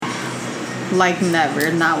Like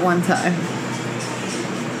never, not one time.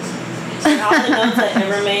 And all the notes I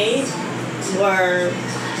ever made were,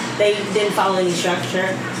 they didn't follow any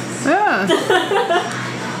structure. Yeah.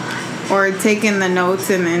 Or taking the notes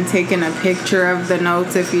and then taking a picture of the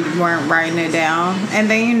notes if you weren't writing it down. And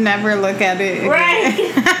then you never look at it again.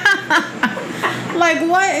 Right. Like,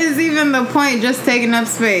 what is even the point? Just taking up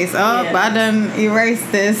space. Oh, Yeah. I done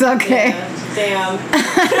erased this. Okay. Yeah. Damn.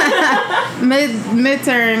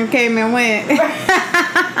 Midterm came and went. Right.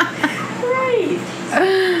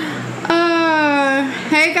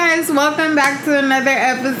 Hey guys, welcome back to another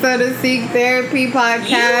episode of Seek Therapy Podcast.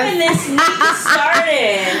 You and this nigga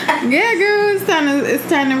started. Yeah, girl, it's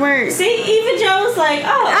time to work. See, even Joe was like,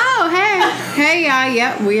 Oh, hey y'all.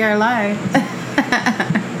 Yep, we are live.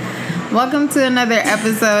 Welcome to another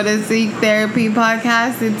episode of Seek Therapy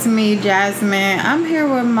Podcast. It's me, Jasmine. I'm here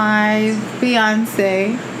with my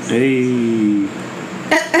fiance. Hey.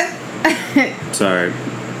 Sorry.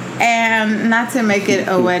 And not to make it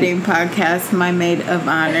a wedding podcast, my maid of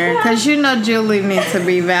honor. Because you know Julie needs to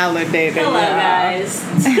be validated. hello, guys.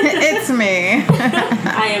 It's me.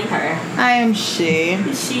 I am her. I am she.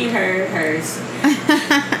 She, her, hers.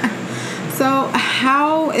 So,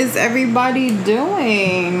 how is everybody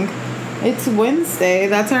doing? It's Wednesday.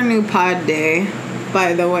 That's our new pod day,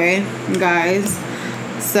 by the way, guys.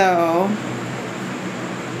 So,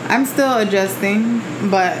 I'm still adjusting,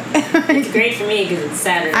 but It's great for me because it's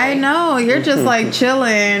Saturday. I know you're just like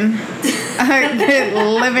chilling, living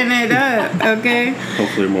it up. Okay.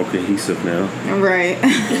 Hopefully more cohesive now. Right.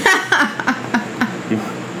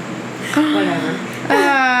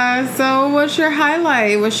 Whatever. So, what's your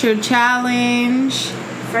highlight? What's your challenge?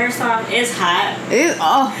 First off, it's hot.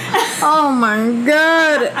 Oh my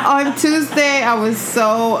god. On Tuesday, I was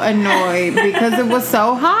so annoyed because it was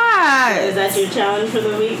so hot. Is that your challenge for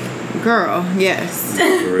the week? Girl, yes.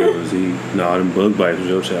 For real, is he? No, them bug bites was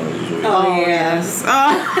your challenge. Right? Oh, yes.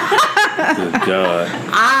 Oh, Good God.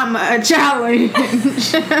 I'm a challenge.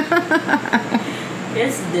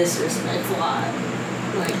 It's disrespectful.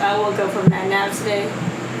 Like, I woke up from that nap today.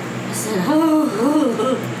 I said,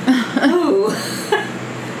 oh.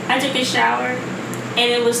 I took a shower, and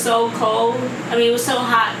it was so cold. I mean, it was so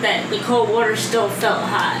hot that the cold water still felt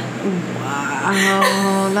hot.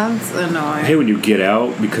 Wow, that's I annoying. hate when you get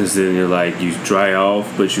out because then you're like you dry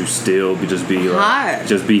off, but you still just be like, Hot.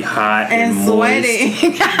 just be hot And moist. sweaty.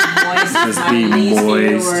 Moist is Just my be least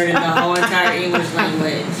favorite moist. word in the whole entire English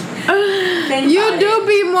language. Think You about do it.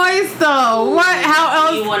 be moist though. What?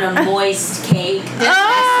 How You else? want a moist cake?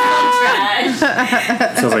 Ah! That's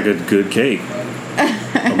trash. Sounds like a good cake.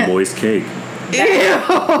 A moist cake. Ew.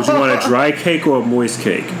 Would you want a dry cake or a moist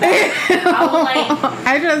cake? I would like.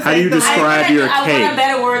 I just How do you hate the- describe your I want cake? a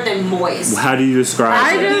better word than moist. How do you describe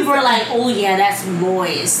I it? just- People are like, oh yeah, that's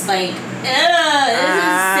moist. Like, ugh, it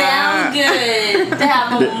doesn't sound good to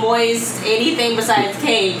have a moist anything besides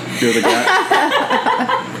cake. The other guy,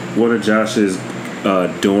 one of Josh's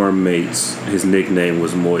dorm mates, his nickname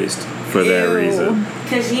was Moist for that Ew. reason.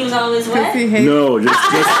 Because he was always Cause wet. he hates- No, to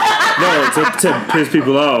piss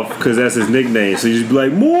people off because that's his nickname. So you just be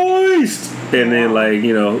like Moist, and then like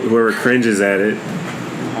whoever cringes at it,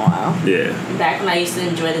 Wow. yeah. Back when I used to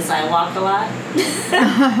enjoy the sidewalk a lot,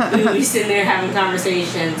 we would be sitting there having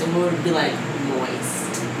conversations and we would be like,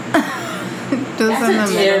 moist. Just That's in the a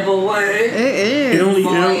middle. terrible word. It is.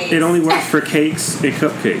 It only works for cakes and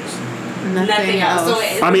cupcakes. Nothing else. So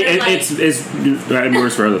I mean, we're like, it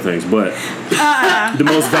works for other things, but the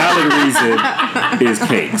most valid reason is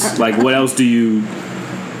cakes. Like, what else do you?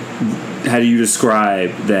 How do you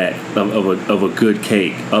describe that of a good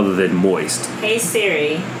cake other than moist? hey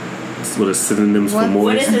Siri, What are synonyms for What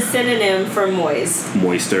what moist? is the synonym for moist?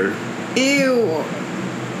 Moister. Ew.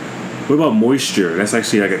 What about moisture? That's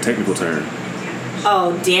actually like a technical term.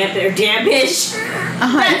 Oh, damp or dampish.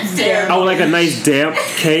 That's terrible. Oh, like a nice damp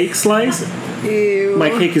cake slice? Ew.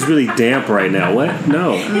 My cake is really damp right now. What?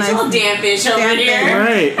 No. It's all dampish over Damp there.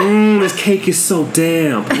 Right. This cake is so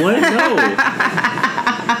damp. What? No.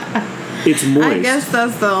 It's moist. I guess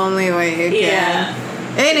that's the only way you can. Yeah.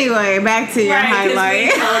 Anyway, back to your Right, 'cause we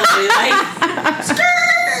highlight. totally, like,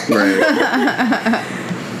 Right.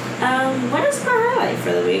 what is my highlight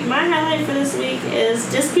for the week? My highlight for this week is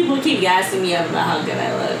just people keep gassing me up about how good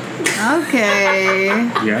I look. Okay.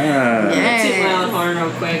 Yeah. Yeah. Toot my own horn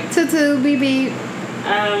real quick. Tutu, beep beep.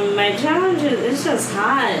 My challenge is it's just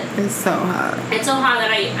hot. It's so hot. It's so hot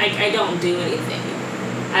that I don't do anything.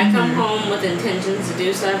 I come home with intentions to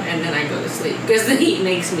do stuff and then I go to sleep because the heat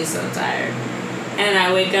makes me so tired. And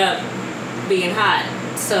I wake up being hot.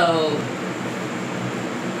 So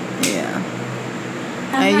Yeah.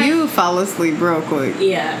 And you fell asleep real quick.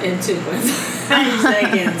 Yeah, in 2.5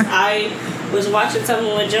 seconds. I was watching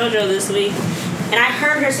something with JoJo this week, and I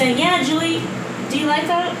heard her saying, "Yeah, Julie, do you like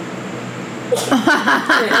that?" The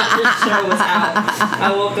show was out.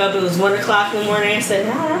 I woke up. It was 1:00 in the morning. I said,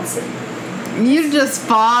 "Oh, that's it." You just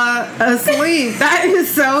fall asleep. That is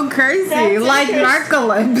so crazy. That's like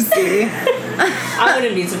interesting. narcolepsy. I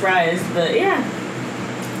wouldn't be surprised, but yeah.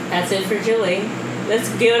 That's it for Julie. Let's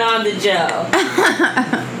give it on to Joe.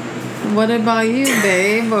 What about you,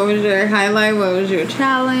 babe? What was your highlight? What was your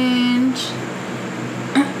challenge?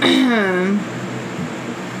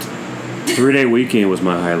 3-day weekend was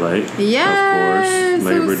my highlight. Yes, of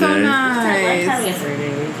course. Labor it was so Day. nice. Having a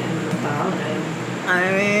 3-day weekend with the holiday. I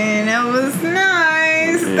mean, it was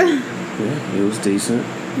nice. Yeah, it was decent.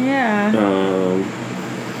 Yeah.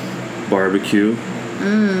 Barbecue.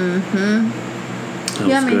 Mm-hmm.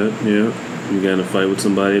 That was good. Yeah. You got in a fight with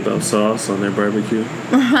somebody about sauce on their barbecue?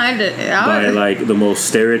 I did. By like the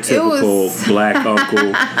most stereotypical black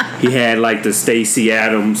uncle. He had like the Stacey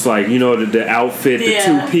Adams, like, you know, the outfit, the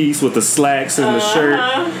 2-piece with the slacks and the shirt.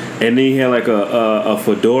 And then he had like a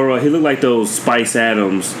fedora. He looked like those Spice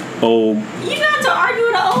Adams old. You got to argue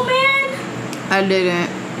with an old man? I didn't.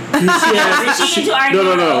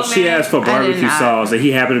 No. She asked for barbecue sauce, and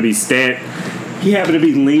he happened to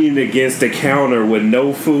be leaning against the counter with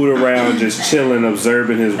no food around, just chilling,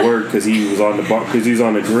 observing his work because he was on the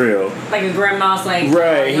grill. Like a grandma's like,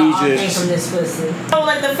 right? He just from this pussy. Oh,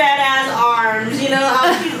 like the fat ass arms. You know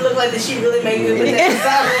how she looked like that? She really made good potato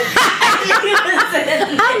salad.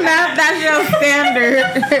 I'm not. That's your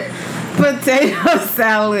standard. Potato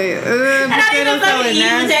salad. Potato salad.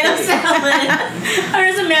 I'm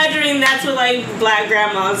just imagining that's what like black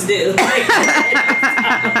grandmas do. Like,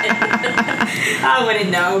 I wouldn't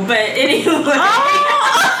know, but anyway.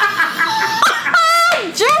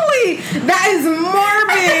 Julie, that is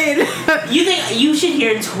morbid. You think you should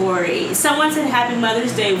hear Tori? Someone said Happy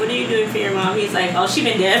Mother's Day. What are you doing for your mom? He's like, oh, she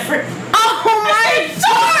been dead for. Oh my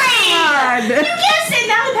Tori! You can't sit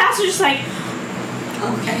down. The pastor's just like.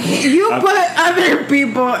 Okay. You put other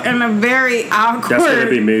people in a very awkward That's gonna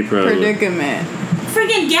be me, probably. predicament.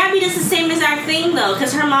 Freaking Gabby does the same exact thing though,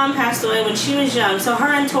 because her mom passed away when she was young. So her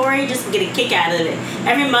and Tori just get a kick out of it.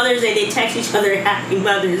 Every Mother's Day, they text each other Happy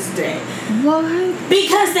Mother's Day. What?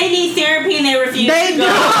 Because they need therapy and they refuse to go.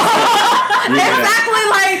 Exactly.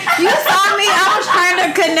 Like you saw me, I was trying to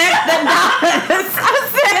connect the dots.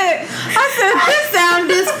 I said, this sounds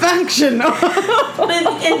dysfunctional.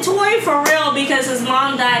 And Tori for real, because his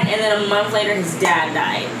mom died and then a month later his dad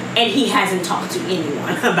died. And he hasn't talked to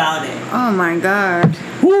anyone about it. Oh my God.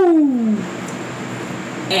 Woo.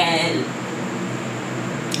 And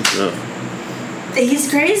he's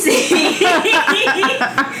crazy.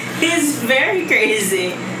 He's very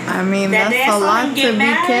crazy. I mean, that's a lot to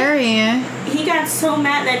be carrying. He got so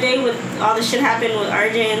mad that day with all the shit happened with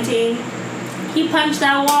RJ and T. He punched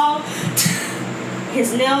that wall.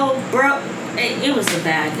 His nail broke. It was a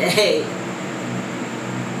bad day.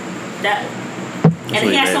 And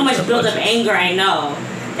he had so much built-up anger, I know,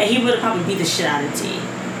 that he would have probably beat the shit out of T.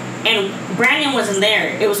 And Brandon wasn't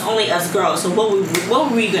there. It was only us girls. So what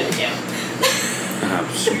were we gonna do?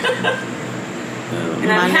 And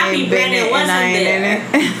I'm happy Brandon wasn't there.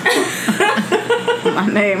 My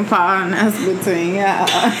name Paul, and that's between y'all.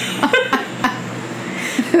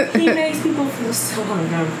 He makes people feel so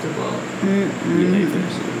uncomfortable.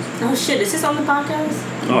 Oh shit! Is this on the podcast?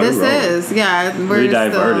 Oh, this is, yeah. We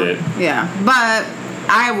diverted. Yeah, but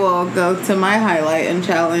I will go to my highlight and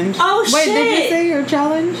challenge. Oh shit! Wait, did you say your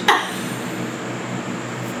challenge?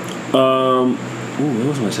 What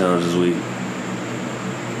was my challenge this week?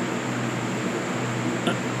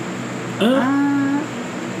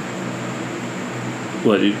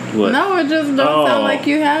 What? No, it just don't sound like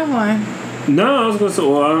you have one. No, I was gonna say.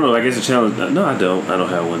 Well, I don't know. I guess a challenge. No, I don't. I don't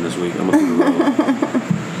have one this week. I'm gonna put it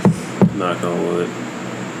wrong. Knock on wood.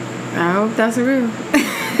 I hope that's real.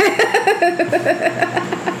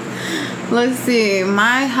 Let's see.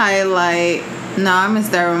 My highlight. No, I'm gonna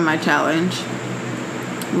start with my challenge.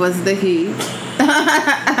 Was the heat.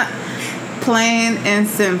 Plain and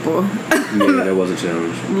simple. Yeah, that was a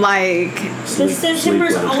challenge. Like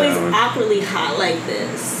September's always awkwardly hot like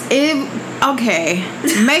this. Okay,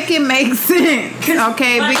 make it make sense.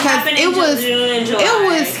 Okay, because it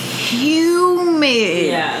was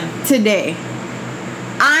humid today.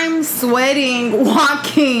 I'm sweating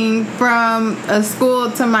walking from a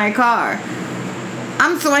school to my car.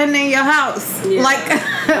 I'm sweating in your house. Yeah. Like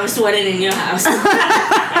I'm sweating in your house.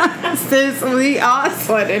 Since we are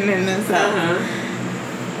sweating in this house.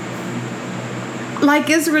 Like,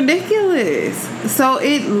 it's ridiculous. So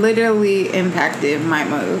it literally impacted my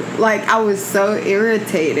mood. Like, I was so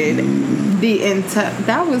irritated.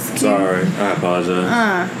 That was cute. Sorry, I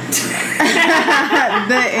apologize.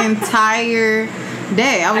 The entire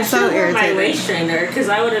day, I was so irritated. My waist trainer, because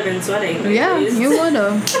I would have been sweating. Yeah, you would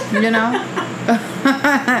have. You know.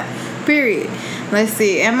 Period. Let's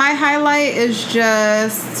see. And my highlight is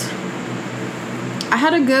just I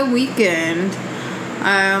had a good weekend.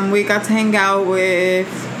 We got to hang out with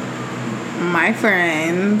my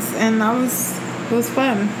friends, and it was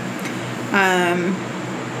fun.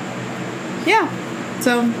 Yeah.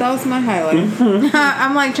 So that was my highlight.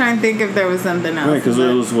 I'm like trying to think if there was something else. Right, because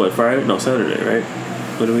it was what, Friday? No, Saturday, right?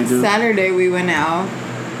 What did we do? Saturday we went out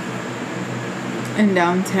in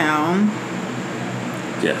downtown.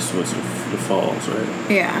 Yes, what's the falls, right?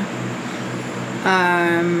 Yeah.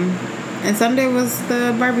 And Sunday was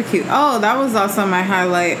the barbecue. Oh, that was also my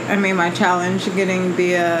highlight. I mean, my challenge, getting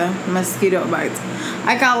the mosquito bites.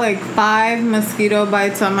 I got like 5 mosquito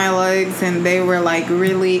bites on my legs, and they were like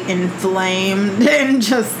really inflamed and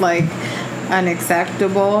just like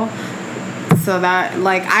unacceptable. So that,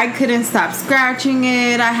 like, I couldn't stop scratching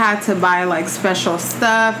it. I had to buy like special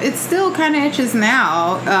stuff. It still kind of itches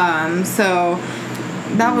now. So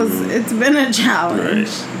that it's been a challenge.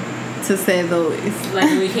 Right. To say the least. Like,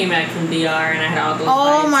 we came back from DR and I had all those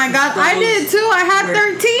Oh bites. my god, I did too. I had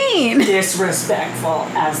 13. Disrespectful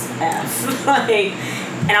as F. Like,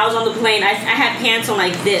 and I was on the plane. I had pants on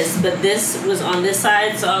like this, but this was on this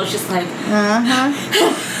side, so I was just like,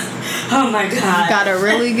 oh my god. Gotta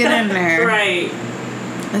really get in there. Right.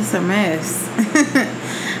 It's a mess.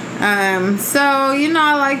 So, you know,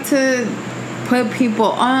 I like to put people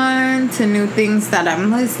on to new things that I'm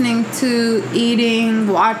listening to, eating,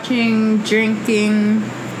 watching, drinking.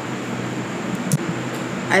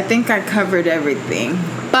 I think I covered everything.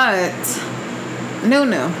 But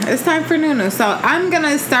Nunu. It's time for Nunu. So I'm going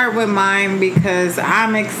to start with mine because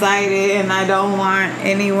I'm excited and I don't want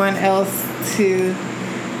anyone else to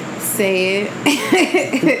say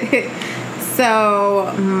it.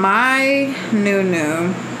 So my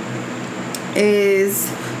Nunu is...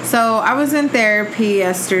 So I was in therapy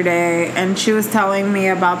yesterday, and she was telling me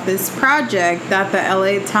about this project that the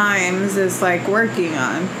LA Times is like working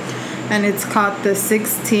on, and it's called the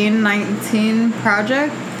 1619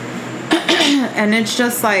 Project, and it's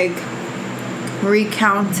just like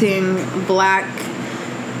recounting Black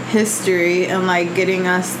history and like getting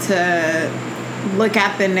us to look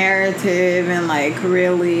at the narrative and like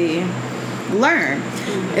really learn.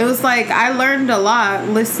 It was like I learned a lot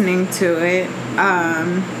listening to it.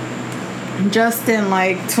 Just in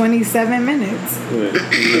like 27 minutes. Wait,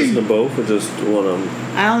 you listen to both or just one of them?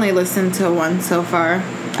 I only listened to one so far.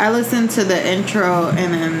 I listened to the intro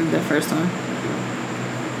and then the first one.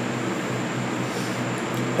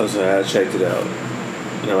 Oh, so I checked it out.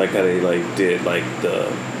 And I like how they like did like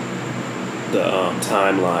the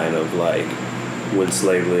timeline of like when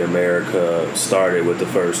slavery America started with the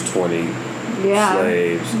first 20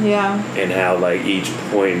 slaves. Yeah. And how like each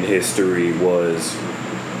point in history was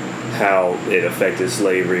how it affected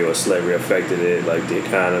slavery or slavery affected it, like the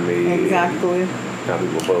economy. Exactly. How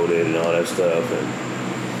people voted and all that stuff. And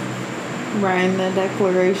right, and the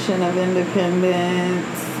Declaration of Independence.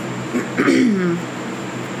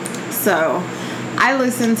 So, I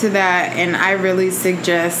listened to that, and I really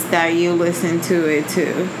suggest that you listen to it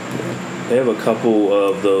too. They have a couple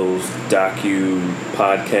of those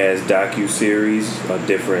docu-series on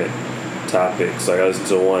different topics. Like I listened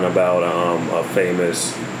to one about a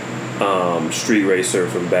famous street racer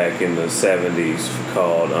from back in the 70s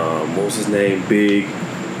called, what was his name? Big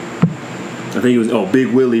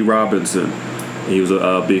Willie Robinson. He was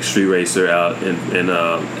a big street racer out in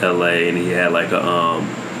LA, and he had like a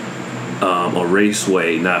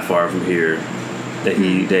raceway not far from here that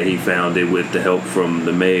he founded with the help from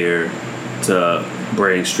the mayor to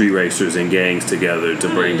bring street racers and gangs together to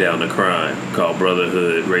bring down the crime, called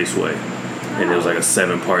Brotherhood Raceway. And it was like a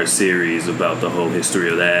 7-part series about the whole history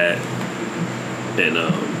of that. And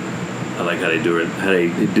I like how they do it, how they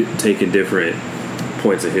taking different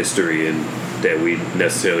points of history and that we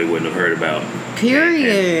necessarily wouldn't have heard about.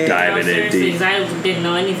 Period. And diving in deep. Because I didn't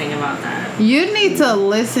know anything about that. You need to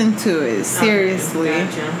listen to it, seriously. Okay,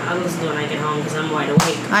 gotcha. I'll listen to it when I get home because I'm wide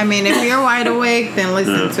awake. I mean, if you're wide awake, then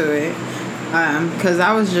listen to it. Because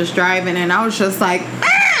I was just driving and I was just like,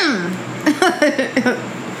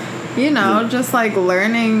 you know, just like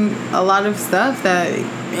learning a lot of stuff that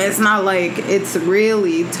it's not like it's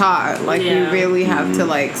really taught. Like you really have to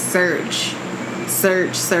like search,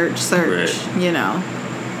 right. You know.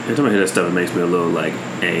 Every time I hear that stuff, it makes me a little like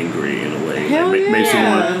angry in a way. Hell Makes me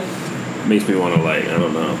makes me want to, like, I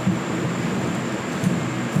don't know,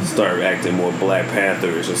 start acting more Black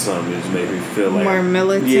Pantherish or something. It just makes me feel like more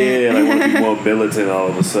militant. Yeah, like I want to be more militant all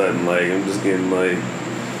of a sudden. Like I'm just getting like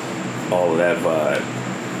all of that vibe.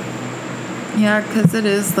 Yeah, because it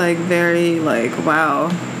is like very like, wow,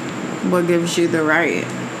 what gives you the right?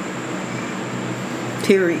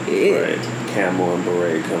 Period. Right. Camel and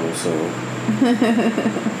beret coming soon.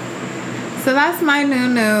 So that's my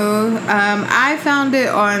new. I found it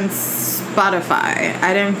on Spotify.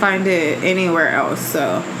 I didn't find it anywhere else.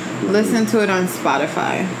 So listen to it on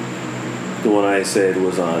Spotify. The one I said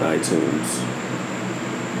was on iTunes.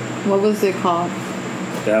 What was it called?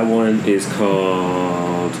 That one is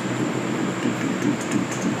called.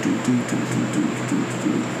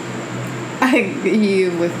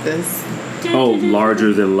 You with this. Oh,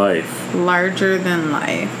 Larger Than Life. Larger Than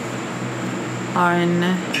Life. On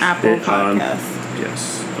Apple Podcasts.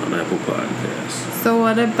 Yes, on Apple Podcasts. So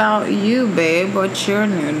what about you, babe? What's your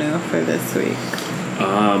new for this week?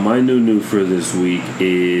 My new for this week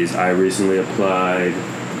is I recently applied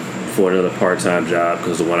for another part-time job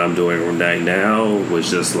because the one I'm doing right now was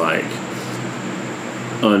just like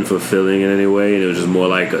unfulfilling in any way, and it was just more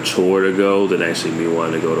like a chore to go than actually me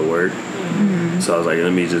wanting to go to work. Mm-hmm. So I was like,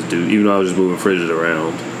 let me just do, even though I was just moving fridges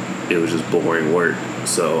around, it was just boring work.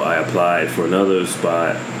 So I applied for another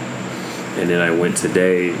spot, and then I went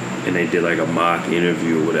today, and they did like a mock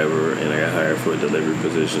interview or whatever, and I got hired for a delivery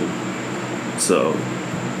position. So,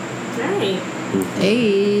 right.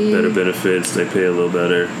 Hey. Better benefits, they pay a little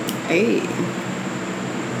better. Hey.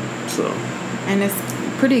 So. And it's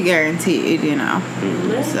pretty guaranteed, you know.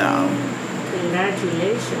 Mm-hmm. So.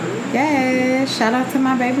 Congratulations. Yeah, shout out to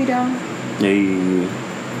my baby doll. Hey.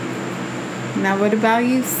 Now what about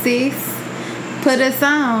you, sis? Put us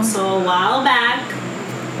on. So a while back,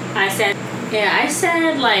 I said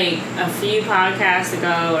like a few podcasts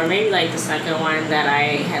ago, or maybe like the second one that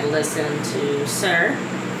I had listened to, Sir.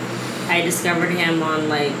 I discovered him on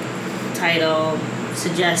like Tidal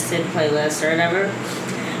suggested playlist or whatever.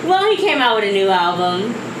 Well, he came out with a new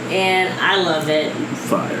album, and I love it.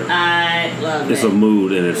 Fire. I love it. It's a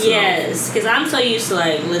mood in itself. Yes, because I'm so used to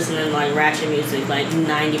like listening to like ratchet music like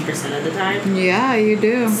 90% of the time. Yeah, you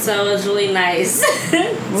do. So it's really nice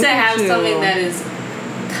to have something that is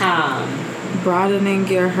calm. Broadening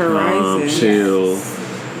your horizon. Chill,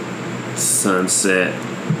 sunset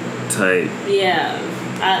type. Yeah.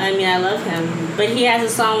 I mean, I love him. But he has a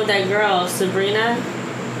song with that girl, Sabrina.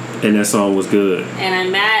 And that song was good. And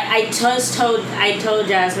I'm mad. I told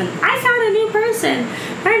Jasmine, I found a new person.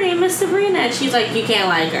 Her name is Sabrina. And she's like, you can't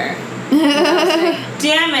like her. And I was like,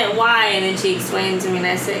 damn it, why? And then she explained to me, and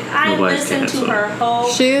I said, I listened to her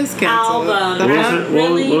whole album.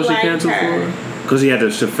 What was she canceled for? Because he had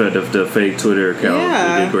the fake Twitter account.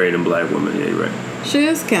 Yeah. He did great in Black women. Yeah, you're right. She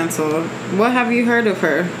is canceled. What have you heard of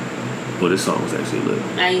her? Well, this song was actually lit.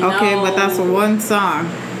 I know. Okay, but that's one song.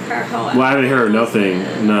 Her whole well, I haven't heard nothing.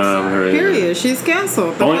 No, I haven't heard anything. Period. She's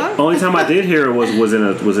canceled. Only time I did hear her was in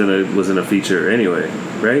a feature anyway,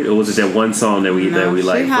 right? Or was it that one song that we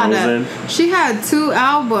like Frozen? She had 2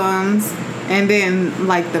 albums, and then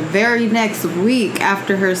like the very next week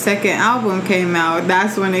after her second album came out,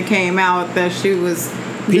 that's when it came out that she was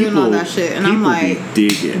doing all that shit. And I'm like, be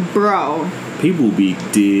digging, bro. People be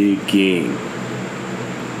digging.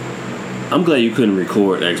 I'm glad you couldn't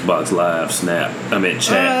record Xbox Live, Snap. I mean,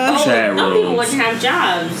 chat rooms. Some people wouldn't have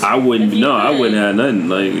jobs. I wouldn't. No, I wouldn't have nothing.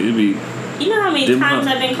 Like it'd be. You know how many times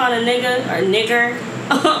I've been called a nigga or nigger?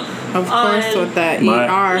 Of course, with that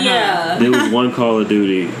ER. Yeah. There was one Call of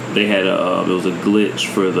Duty. They had there was a glitch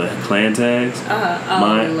for the clan tags.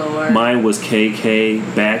 Lord. Mine was KK/K.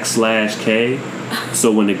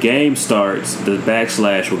 So when the game starts, the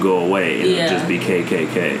backslash would go away and it would just be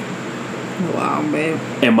KKK. Wow, babe.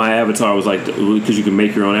 And my avatar was like, because you can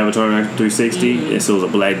make your own avatar in 360, and so it was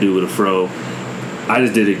a black dude with a fro. I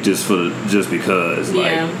just did it just because,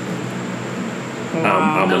 like,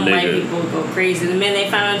 I'm a nigga. White people go crazy the minute they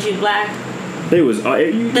found out you black. They was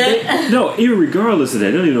no, even regardless of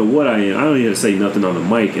that, they don't even know what I am. I don't even say nothing on the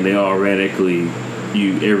mic, and they automatically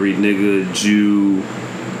every nigga, Jew,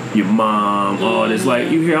 your mom, all this, like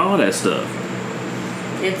you hear all that stuff.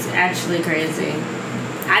 It's actually crazy.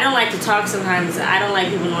 I don't like to talk sometimes. I don't like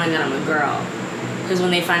people knowing that I'm a girl. Because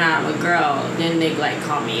when they find out I'm a girl, then they like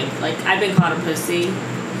call me. Like, I've been called a pussy.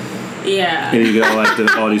 Yeah. And you get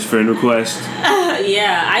all these friend requests?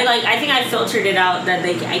 Yeah. I think I filtered it out that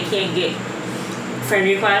I can't get friend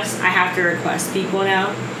requests. I have to request people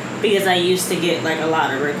now. Because I used to get like a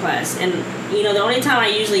lot of requests. And, you know, the only time I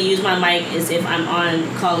usually use my mic is if I'm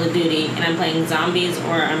on Call of Duty and I'm playing zombies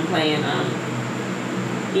or I'm playing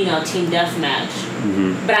Team Deathmatch.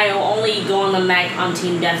 Mm-hmm. But I will only go on the Mac on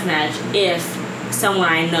Team Deathmatch if someone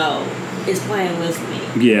I know is playing with me.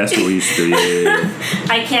 Yeah, that's what we used to do. Yeah.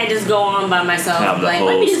 I can't just go on by myself. Have the let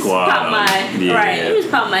whole me just squad pop on. let me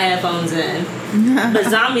just pop my headphones in. But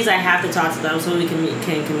zombies, I have to talk to them so we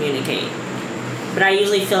can communicate. But I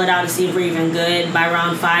usually fill it out to see if we're even good. By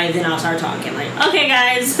round 5, then I'll start talking. Like, okay,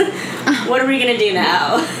 guys, what are we gonna do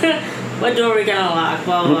now? What door are we gonna lock?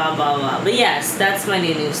 Blah blah blah blah. But yes, that's my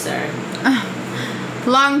new news, sir.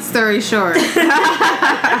 Long story short,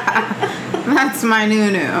 that's my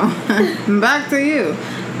new. Back to you.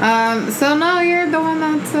 So no, you're the one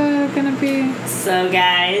that's gonna be. So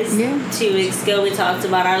guys, 2 weeks ago we talked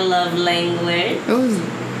about our love language. It was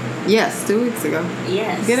 2 weeks ago.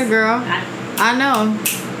 Yes. Get a girl. I know.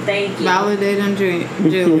 Thank you. Validating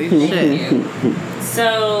Julie. Thank you.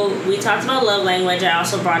 So we talked about love language. I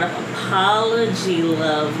also brought up apology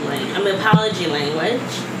language.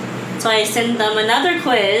 So I sent them another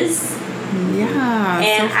quiz. Yeah.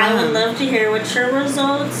 And so I would love to hear what your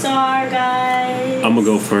results are, guys. I'm gonna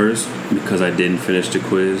go first because I didn't finish the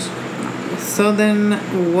quiz. So then,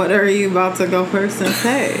 what are you about to go first and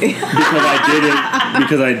say?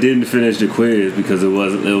 Because I didn't finish the quiz because it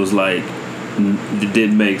was like it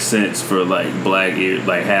didn't make sense for like black ear,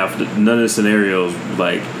 like none of the scenarios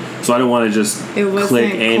like. So I didn't want to just it wasn't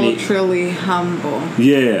click any. Culturally humble.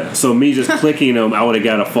 Yeah, so me just clicking them, I would have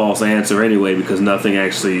got a false answer anyway because nothing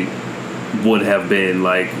actually would have been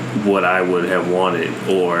like what I would have wanted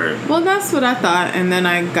or. Well, that's what I thought, and then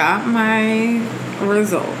I got my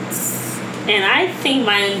results. And I think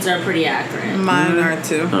mine are pretty accurate. Mine are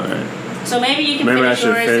too. All right. So maybe you can maybe finish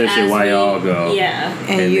yours I should finish it while y'all go. Yeah.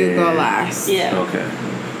 And you go last. Yeah. Okay.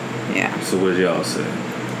 Yeah. So what did y'all say?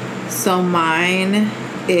 So mine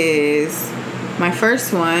is my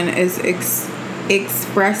first one is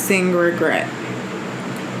expressing regret.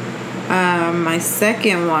 My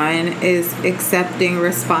second one is accepting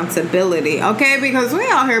responsibility. Okay, because we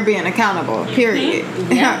out here being accountable. Period.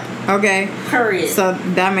 Mm-hmm. Yeah. Okay. Period. So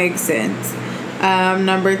that makes sense.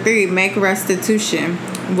 Number 3, make restitution,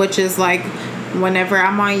 which is like whenever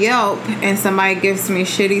I'm on Yelp and somebody gives me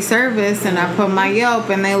shitty service and I put my Yelp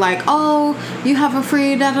and they like, oh, you have a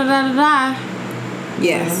free da da da da da.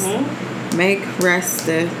 Yes. Mm-hmm. Make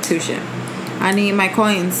restitution. I need my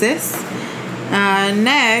coins, sis.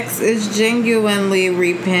 Next is genuinely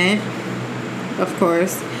repent, of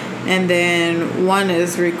course. And then 1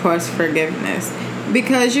 is request forgiveness.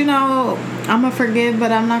 Because, I'm going to forgive,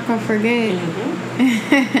 but I'm not going to forget.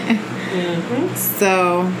 Mm-hmm.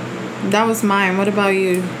 So, that was mine. What about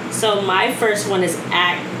you? So, my first one is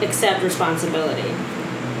accept responsibility.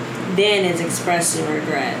 Then is expressing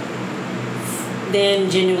regret. Then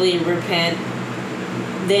genuinely repent.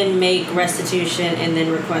 Then make restitution. And then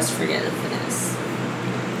request forgiveness.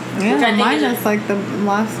 Yeah, mine is like the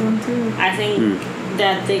last one, too. I think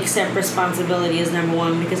that the accept responsibility is number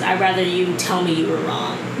 1 because I'd rather you tell me you were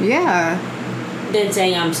wrong. Yeah. Than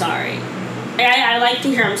saying I'm sorry. I like to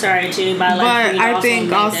hear I'm sorry too, but I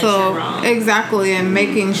think also exactly, and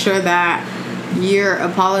making sure that you're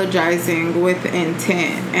apologizing with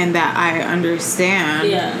intent and that I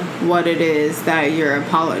understand what it is that you're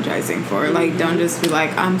apologizing for. Mm-hmm. Like, don't just be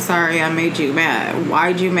like, I'm sorry I made you mad.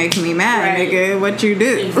 Why'd you make me mad, nigga? What you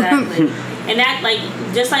do? Exactly. And that,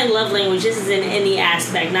 just like love language, this is in any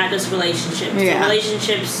aspect, not just relationships. Yeah. So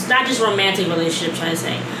relationships, not just romantic relationships, I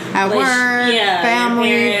say. At work,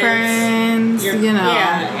 family, friends,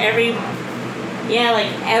 Yeah,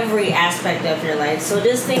 every aspect of your life. So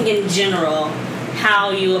just think in general how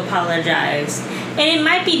you apologize. And it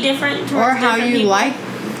might be different or how you people. like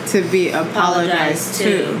to be apologized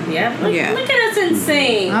to. Yep. Look at us in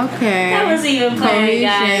sync. Okay. That was even playing,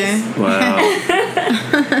 guys. Wow.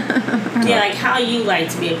 Yeah, like how you like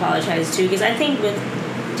to be apologized to, because I think with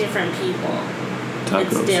different people,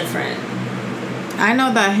 it's different. I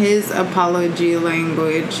know that his apology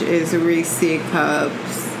language is Reese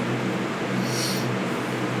cups.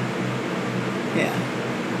 Yeah.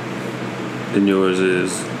 And yours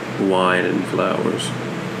is wine and flowers.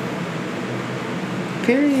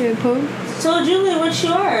 Period, Pooh. So, Julie, what's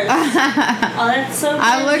yours? Oh, that's so crazy.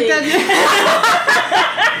 I looked at you.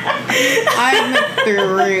 I'm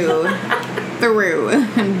through.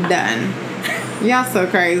 Done. Y'all so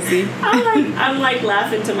crazy. I'm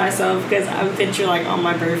laughing to myself because I'm picturing on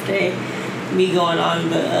my birthday, me going on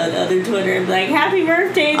the other Twitter and be like, happy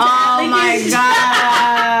birthday to oh my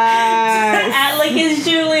god. Atlick is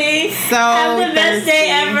Julie. So have the best thirsty. day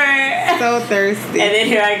ever. So thirsty. And then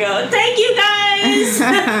here I go, thank you guys.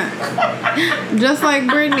 Just like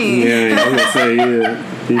Brittany. Yeah, I was gonna say, yeah.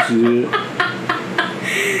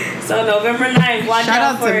 So So November 9th, watch Shout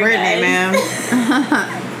out out for to it, Brittany, guys. man.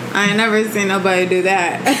 I ain't never seen nobody do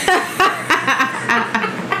that.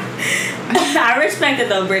 I respect it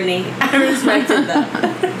though, Brittany. I respect it though.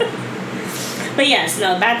 But yes,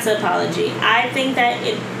 no, back to apology. I think that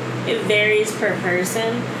it varies per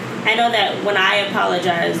person. I know that when I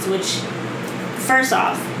apologize, which first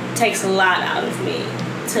off takes a lot out of me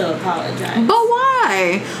to apologize. But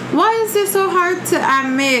why? Why is it so hard to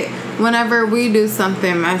admit whenever we do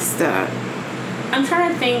something messed up? I'm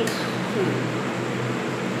trying to think.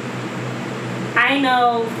 I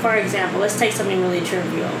know, for example, let's take something really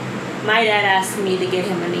trivial. My dad asked me to get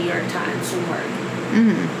him a New York Times from work.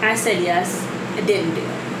 Mm-hmm. I said yes. I didn't do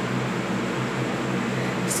it.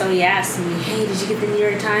 So he asked me, hey, did you get the New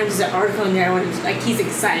York Times? There's an article in there. I wanted to, like, he's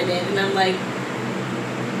excited. And I'm like,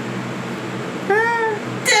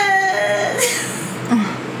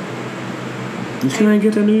 You still ain't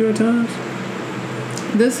get that New York Times?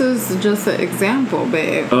 This is just an example,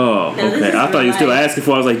 babe. Oh, No, this okay. is I thought you were still real life. asking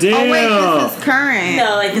for. I was like, damn. Oh wait, this is current.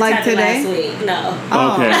 no, like, this happened today. last week. No.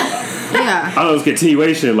 Oh. Okay. Yeah. I thought it was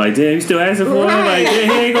continuation. Like, damn, you still asking for it? Right. Like, damn,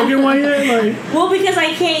 he ain't gonna get one yet? Like, Well, because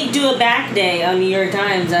I can't do a back day on New York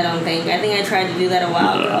Times, I don't think. I think I tried to do that a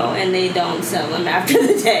while ago, and they don't sell them after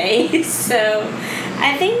the day. So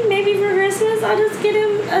I think maybe for Christmas, I'll just get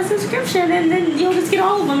him a subscription, and then you'll just get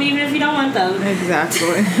all of them, even if you don't want them.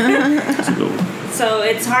 Exactly. that's a good one. So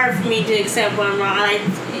it's hard for me to accept when I'm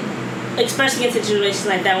wrong. Especially in situations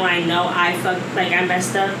like that when I know I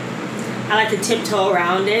messed up. I like to tiptoe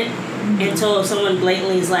around it until someone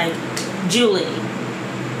blatantly is like, Julie,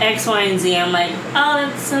 X, Y, and Z. I'm like, oh,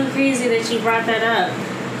 that's so crazy that you brought that up.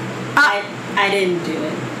 I didn't do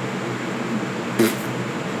it.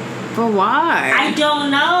 But why? I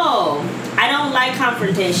don't know. I don't like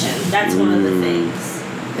confrontation. That's one of the things.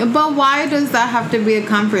 But why does that have to be a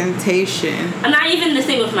confrontation? I'm not even the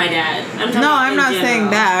thing with my dad. I'm not saying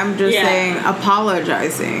that. I'm just saying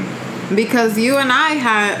apologizing. Because you and I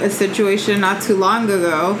had a situation not too long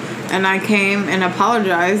ago, and I came and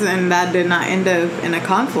apologized, and that did not end up in a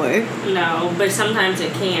conflict. No, but sometimes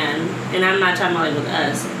it can. And I'm not talking about like with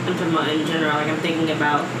us. I'm talking about in general. Like I'm thinking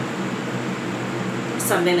about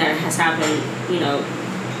something that has happened, you know,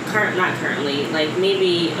 not currently, like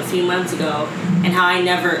maybe a few months ago, and how I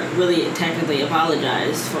never really technically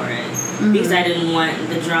apologized for it because I didn't want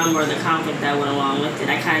the drum or the conflict that went along with it.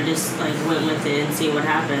 I kind of just like went with it and see what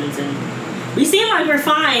happens, and we seem like we're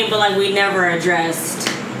fine, but like we never addressed.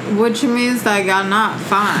 Which means that y'all not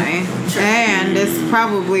fine, and it's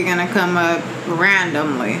probably gonna come up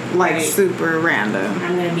randomly, like Right. super random.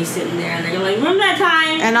 I'm gonna be sitting there and they're like, remember that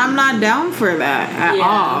time? And I'm not down for that at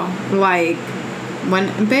all. Like,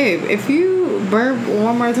 when, babe, if you burp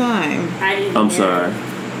one more time, I'm sorry.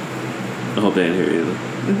 I hope they didn't hear either.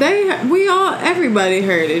 everybody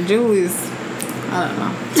heard it. Julie's, I don't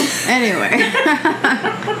know. Anyway.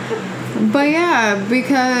 But yeah,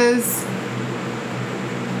 because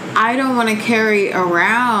I don't want to carry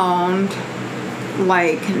around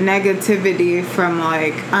like negativity from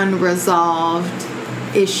like unresolved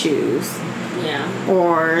issues. Yeah.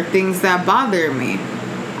 Or things that bother me.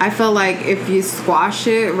 I feel like if you squash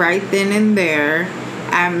it right then and there,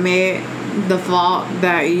 admit the fault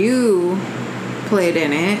that you played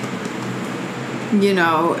in it, you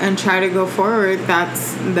know, and try to go forward,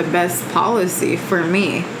 that's the best policy for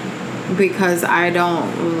me. Because I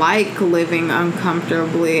don't like living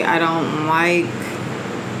uncomfortably. I don't like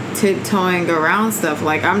tiptoeing around stuff.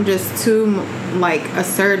 Like, I'm just too, like,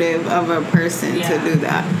 assertive of a person to do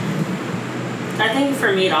that. I think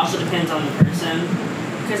for me it also depends on the person,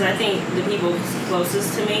 because I think the people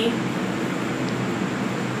closest to me,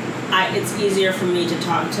 it's easier for me to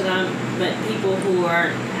talk to them, but people who are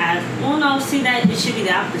that it should be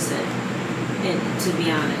the opposite, to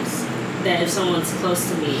be honest. That if someone's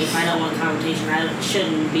close to me, if I don't want confrontation, I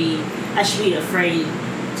should be afraid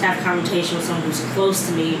to have confrontation with someone who's close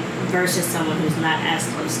to me versus someone who's not as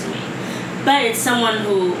close to me. But it's someone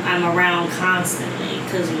who I'm around constantly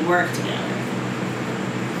because we work together.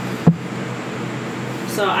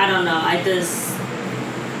 So I don't know. I just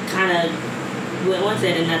kind of went with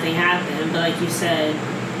it and nothing happened. But like you said,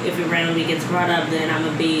 if it randomly gets brought up, then I'm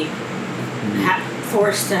gonna be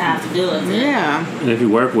forced to have to deal with it. Yeah. And if you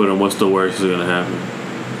work with them, what's the worst that's gonna happen?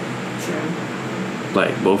 True.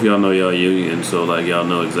 Like, both of y'all know y'all union, so like y'all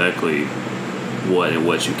know exactly what and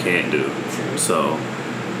what you can't do. True. So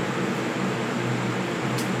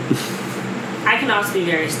I can also be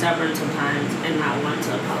very stubborn sometimes and not want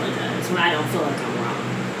to apologize when I don't feel like I'm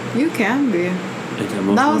wrong. You can be.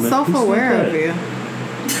 That was self-aware of you.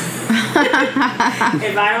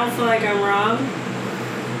 If I don't feel like I'm wrong,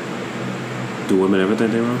 Do women ever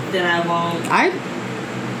think they're wrong? then I won't.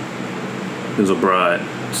 It was a broad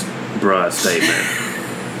statement.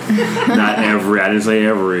 Not every. I didn't say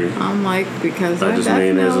every. I'm like, because I I just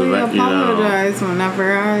mean as a definitely you know. apologize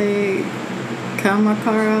whenever I come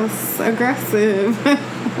across aggressive.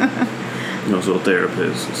 So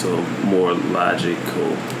therapists, so more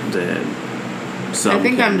logical than some. I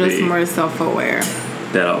think can I'm just be. more self-aware.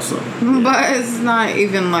 That also. But it's not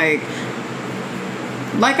even like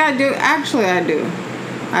I do. Actually, I do.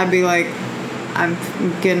 I'd be like, I'm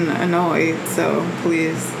getting annoyed, so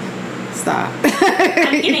please stop.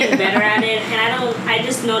 I'm getting better at it, and I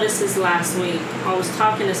just noticed this last week. I was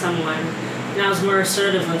talking to someone, and I was more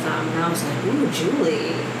assertive with them, and I was like, ooh,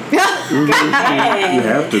 Julie. You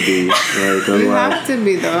have to be. Like, You have to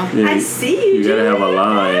be, though. Yeah, I see you, You gotta Julie. have a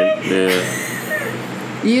line.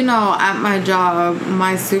 Yeah. You know, at my job,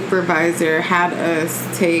 my supervisor had us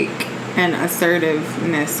take an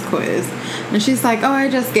assertiveness quiz. And she's like, oh, I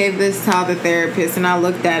just gave this to all the therapists. And I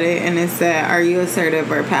looked at it and it said, are you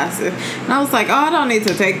assertive or passive? And I was like, oh, I don't need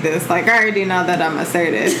to take this. Like, I already know that I'm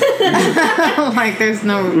assertive. Like, there's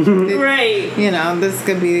no... Right. You know, this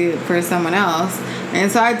could be for someone else.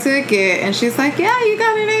 And so I took it, and she's like, yeah, you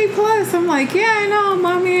got an A+. I'm like, yeah, I know.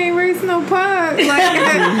 Mommy ain't raised no pup. Like,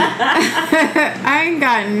 I ain't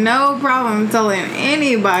got no problem telling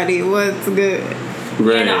anybody what's good.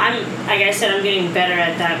 Right. You know, like I said, I'm getting better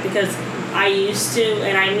at that because I used to,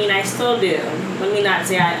 and I mean, I still do. Let me not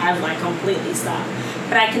say I've like completely stopped.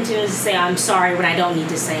 But I continue to say I'm sorry when I don't need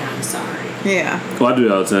to say I'm sorry. Yeah. Well, I do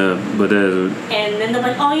it all the time, but And then they're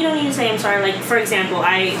like, oh, you don't need to say I'm sorry. Like, for example,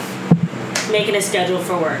 I making a schedule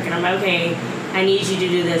for work, and I'm like, okay, I need you to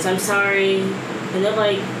do this. I'm sorry. And they're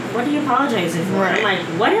like, what are you apologizing for? Right. I'm like,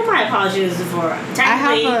 what am I apologizing for?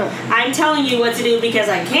 Technically, I'm telling you what to do because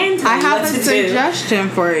I can tell you what to do. I have a suggestion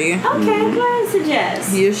for you. Okay, go ahead and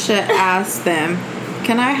suggest. You should ask them,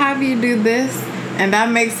 can I have you do this? And that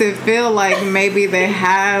makes it feel like maybe they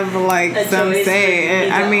have like A some choice say.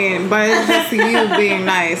 for I you. mean, but it's just you being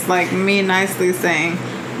nice, like me nicely saying,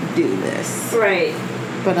 do this, Right.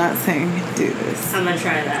 but not saying do this. I'm gonna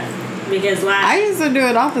try that because I used to do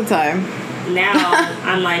it all the time. now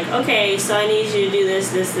I'm like, okay, so I need you to do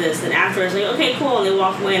this, and afterwards, like, okay, cool, and they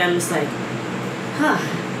walk away, and I'm just like, huh.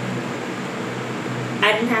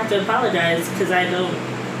 I didn't have to apologize because I don't.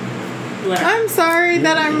 Whatever. I'm sorry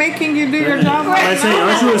that I'm making you do your job. I say,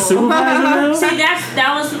 aren't you a supervisor now? See,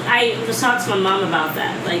 that was I was talking to my mom about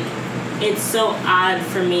that. Like, it's so odd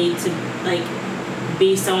for me to like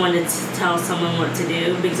be someone to tell someone what to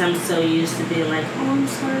do because I'm so used to being like, oh, I'm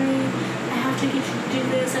sorry, I have to get you to do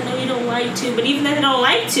this. I know you don't like to, but even if they don't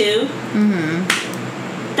like to,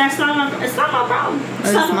 that's not my. It's not my problem.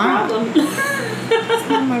 It's not my problem. It's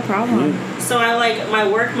not my problem. So I like my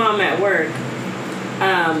work mom at work.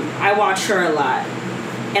 I watch her a lot,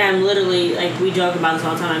 and I'm literally like we joke about this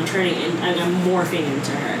all the time. I'm morphing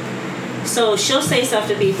into her. So she'll say stuff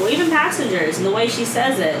to people, even passengers, and the way she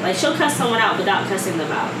says it, like she'll cuss someone out without cussing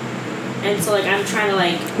them out. And so like I'm trying to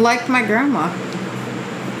like my grandma.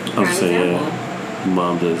 I'm saying,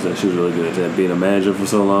 mom does that. She was really good at that. Being a manager for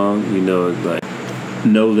so long, you know, like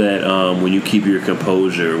know that when you keep your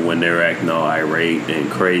composure when they're acting all irate and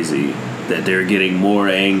crazy, that they're getting more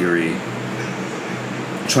angry.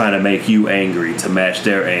 Trying to make you angry to match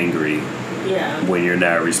their angry when you're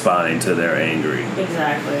not responding to their angry.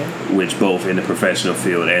 Exactly. Which both in the professional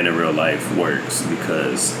field and in real life works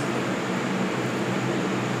because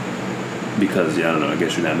I don't know, I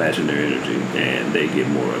guess you're not matching their energy and they get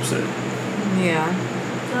more upset. Yeah.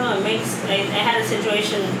 No, it makes. I had a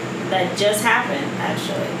situation that just happened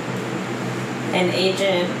actually. An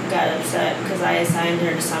agent got upset because I assigned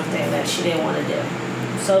her to something that she didn't want to do.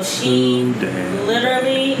 So she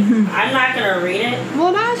literally, I'm not going to read it.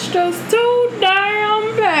 Well, that's just too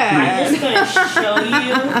damn bad. I'm just going to show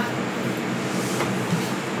you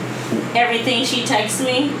everything she texts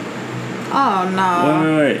me. Oh,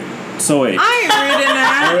 no. Wait. So wait. I ain't reading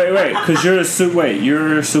that. Wait. Because you're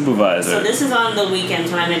you're a supervisor. So this is on the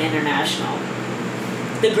weekends when I'm in international.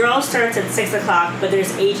 The girl starts at 6 o'clock, but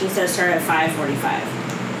there's agents that start at 5:45.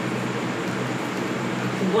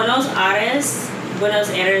 Buenos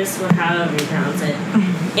Aires, or however you pronounce it.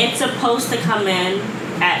 It's supposed to come in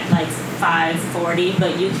at like 5:40,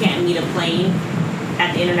 but you can't meet a plane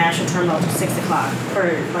at the international terminal till 6 o'clock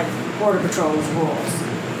for like Border Patrol's rules.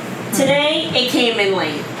 Today it came in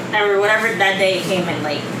late, or whatever that day it came in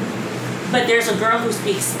late. But there's a girl who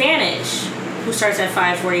speaks Spanish who starts at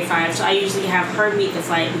 5:45, so I usually have her meet the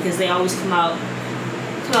flight because they always come out.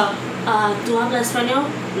 ¿Tú hablas español?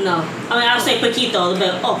 No. I mean, I'll say poquito,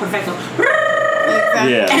 but perfecto.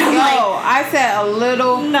 Exactly. Yeah. And I'm No, I said a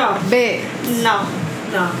little bit. No,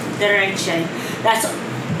 direct shade. That's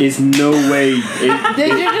It's no way.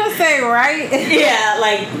 Did you just say right? yeah,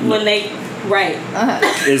 like when they right.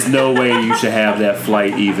 There's no way you should have that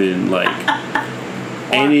flight even like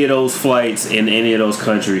any of those flights in any of those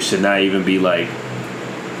countries should not even be like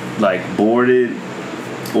boarded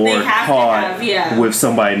or They have to caught have, yeah. with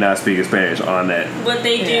somebody not speaking Spanish on that. What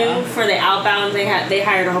they do for the outbound, they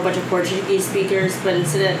hired a whole bunch of Portuguese speakers, but and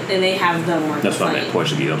they have them work. That's the what I flight. meant,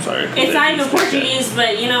 Portuguese. I'm sorry. It's not even Portuguese,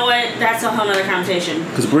 but you know what? That's a whole other conversation.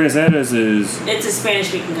 Because Buenos Aires is It's a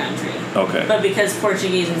Spanish-speaking country. okay. But because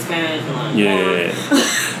Portuguese and Spanish belong. Yeah.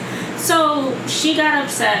 So she got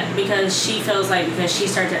upset because she feels like because she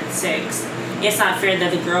starts at 6, it's not fair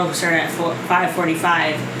that the girl who started at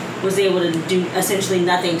 5:45 was able to do essentially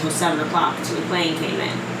nothing till 7 o'clock till the plane came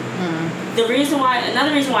in. Another reason why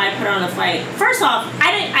I put her on the flight. First off,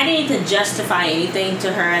 I didn't need to justify anything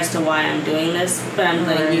to her as to why I'm doing this, but I'm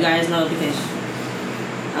letting you guys know because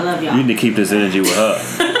I love y'all. You need to keep this energy with her.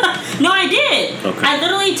 No, I did. Okay. I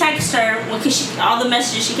literally texted her because all the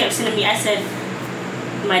messages she kept sending me. I said,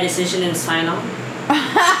 "My decision is final.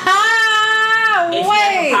 If you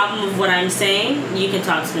have a problem with what I'm saying, you can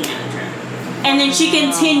talk to the manager." And then she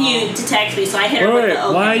continued to text me, so I hit her with the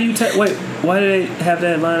okay. Why are you why do they have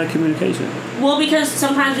that line of communication? Well, because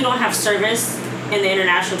sometimes we don't have service in the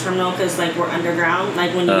international terminal because like we're underground.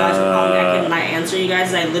 Like when you guys were calling, I couldn't answer you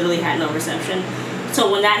guys. I literally had no reception.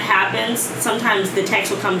 So when that happens, sometimes the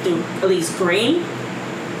text will come through at least green.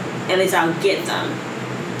 At least I'll get them.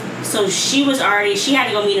 So she had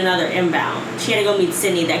to go meet another inbound. She had to go meet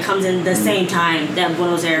Sydney that comes in the same time that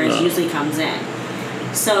Buenos Aires usually comes in.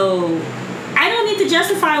 So I don't need to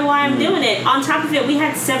justify why I'm doing it. On top of it, we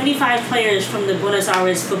had 75 players from the Buenos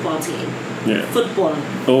Aires football team. Yeah. Football.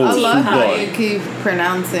 Oh, I love how football. you keep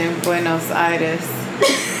pronouncing Buenos Aires.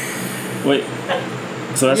 Wait.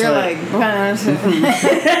 So that's You're how, like Buenos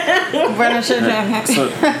Buenos so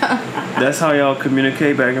that's how y'all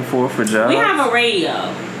communicate back and forth for jobs? We have a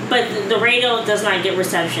radio, but the radio does not get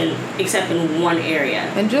reception except in one area.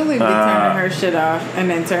 And Julie be turning her shit off and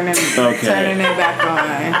then turning it back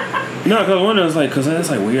on. No, because one was like, because that's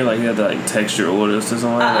like weird, like you have to like text your orders or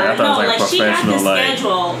something like that. I thought it was like she got professional, the like.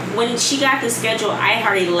 schedule. When she got the schedule, I had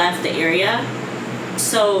already left the area,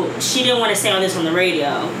 so she didn't want to say all this on the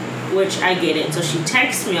radio, which I get it. So she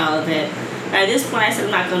texted me all of it. At this point, I said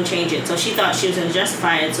I'm not going to change it. So she thought she was going to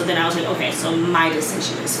justify it. So then I was like, okay, so my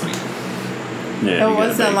decision is fine. Yeah, it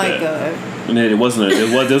wasn't like this wasn't a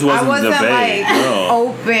I wasn't debate. like No.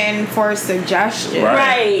 open for suggestion.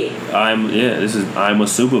 Right. I'm a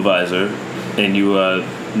supervisor and you are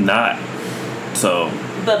not. So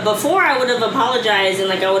But before I would have apologized and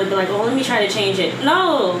like I would have been like, oh, let me try to change it.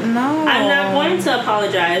 No. I'm not going to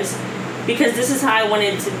apologize because this is how I want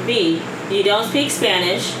it to be. You don't speak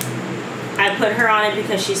Spanish. I put her on it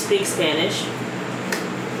because she speaks Spanish.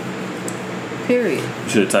 Period. you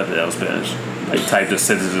should have typed it out in Spanish. Like type the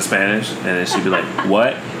sentence in Spanish and then she'd be like,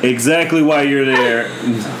 what? Exactly why you're there.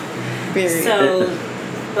 Period. So,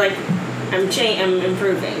 like, I'm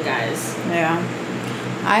improving, guys. Yeah.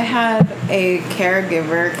 I had a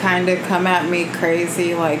caregiver kind of come at me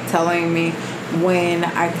crazy, like telling me when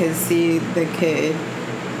I could see the kid.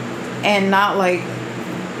 And not like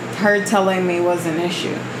her telling me was an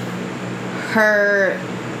issue. Her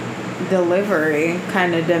delivery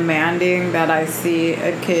kind of demanding that I see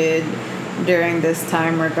a kid during this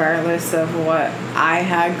time regardless of what I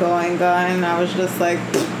had going on. I was just like,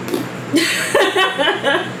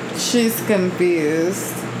 she's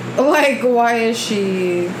confused. Like, why is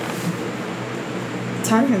she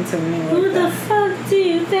talking to me like Who the that? fuck do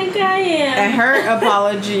you think I am? And her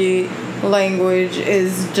apology language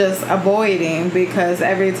is just avoiding because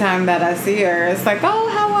every time that I see her, it's like, oh,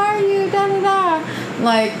 how are you? Da da da.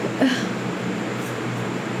 Like,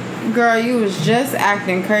 girl, you was just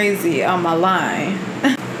acting crazy on my line.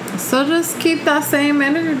 So just keep that same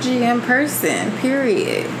energy in person,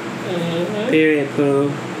 period. Mm-hmm. Period,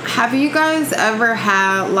 poo. Have you guys ever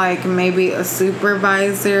had like maybe a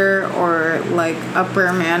supervisor or like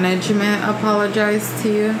upper management apologize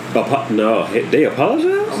to you? No, they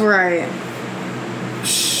apologize? Right.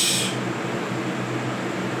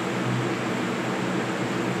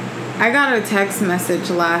 I got a text message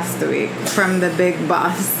last week from the big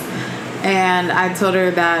boss, and I told her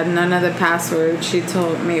that none of the passwords she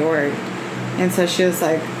told me worked. And so she was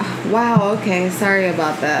like, wow, okay, sorry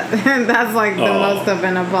about that. That's like the most of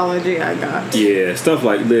an apology I got. Yeah,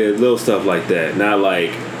 little stuff like that. Not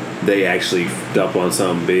like they actually f***ed up on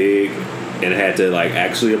something big. and had to like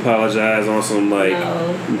actually apologize on some like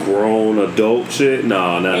grown adult shit.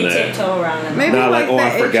 No, none of that. Tiptoe around it. Maybe not like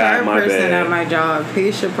I the forgot, HR my person bad. at my job.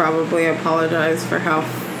 He should probably apologize for how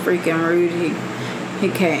freaking rude he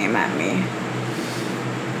came at me.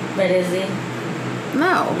 But is he?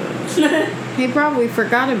 No. He probably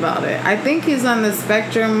forgot about it. I think he's on the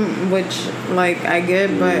spectrum, which like I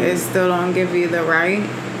get, but it still don't give you the right.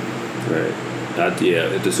 Right.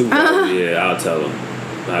 If the supervisor, I'll tell him.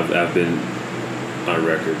 I've been on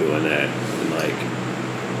record doing that and like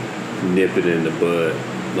nip it in the bud.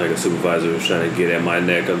 Like a supervisor was trying to get at my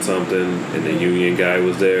neck on something, and the union guy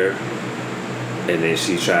was there, and then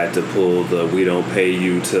she tried to pull the "we don't pay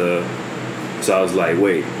you" to. So I was like,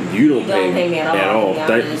 "Wait, you don't pay me at all?"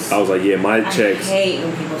 I was like, "Yeah, my checks." I hate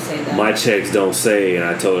when people say that. My checks don't say, and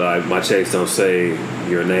I told her my checks don't say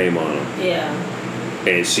your name on them. Yeah.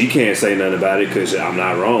 And she can't say nothing about it because I'm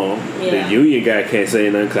not wrong. Yeah. The union guy can't say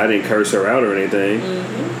nothing because I didn't curse her out or anything.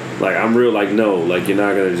 Mm-hmm. Like, I'm real like, no, like, you're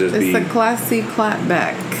not going to just be... It's a classy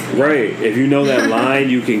clapback. Right. If you know that line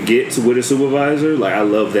you can get with a supervisor, like, I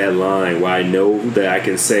love that line where I know that I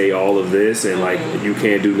can say all of this and, like, you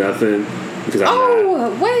can't do nothing because I'm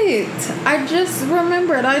not... Wait. I just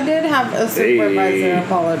remembered I did have a supervisor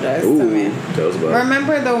apologize to me. Tell us about it.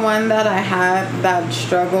 Remember the one that I had that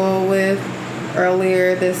struggle with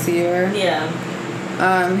earlier this year? Yeah.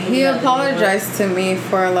 He apologized to me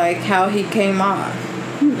for like how he came off.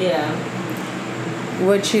 Yeah.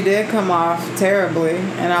 Which he did come off terribly,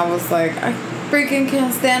 and I was like, I freaking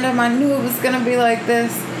can't stand him. I knew it was gonna be like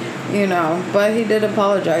this, you know. But he did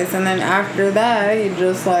apologize, and then after that, he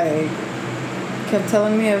just like kept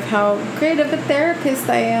telling me of how great of a therapist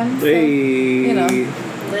I am. So, you know,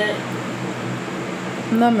 Lit.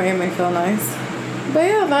 that made me feel nice. But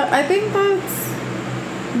yeah, I think that's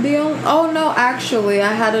the only... Oh, no, actually,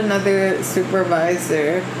 I had another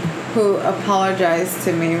supervisor who apologized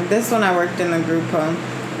to me. This one I worked in the group home.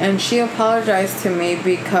 And she apologized to me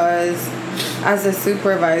because as a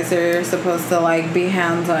supervisor, you're supposed to, like, be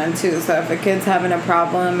hands-on, too. So if a kid's having a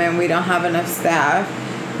problem and we don't have enough staff,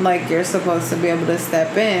 like, you're supposed to be able to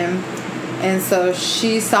step in. And so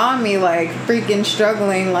she saw me, like, freaking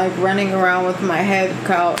struggling, like, running around with my head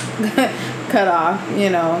cut off, you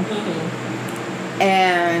know. Mm-hmm.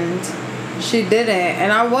 And she didn't.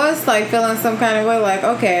 And I was, like, feeling some kind of way, like,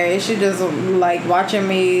 okay, is she just, like, watching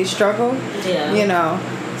me struggle? Yeah. You know.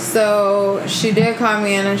 So she did call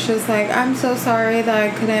me in, and she was like, I'm so sorry that I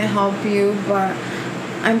couldn't help you, but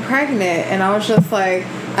I'm pregnant. And I was just like,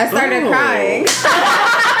 I started crying.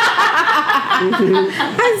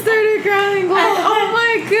 I started crying, like, oh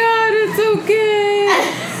my God, it's okay.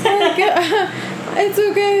 It's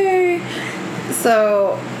okay.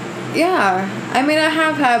 So, yeah. I mean, I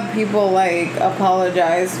have had people, like,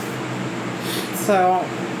 apologize. So,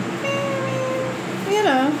 you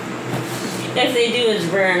know. If they do, it's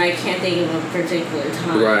rare, and I can't think of a particular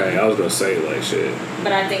time. Right, I was going to say, like, shit.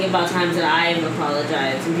 But I think about times that I've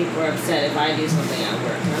apologized, and people are upset if I do something at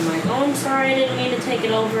work. And I'm like, oh, I'm sorry, I didn't mean to take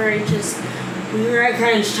it over. It just... We were at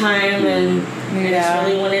crunch time, and I just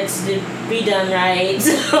really wanted to be done right.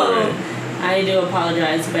 So I do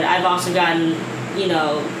apologize, but I've also gotten, you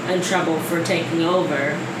know, in trouble for taking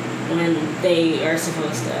over when they are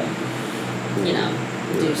supposed to, you know,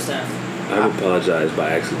 do stuff. I've apologized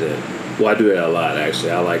by accident. Well, I do that a lot,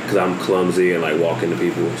 actually. I like, because I'm clumsy and like walk into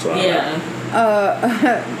people, so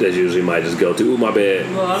that's usually my just go to. Ooh, my bad.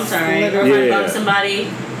 Well, I'm sorry. Or if I bump somebody.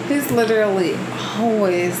 He's literally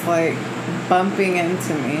always like bumping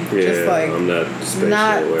into me. Yeah, just like I'm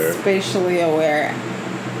not spatially aware.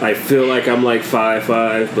 I feel like I'm like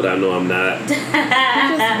 5'5", but I know I'm not. He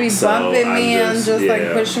just be bumping me and just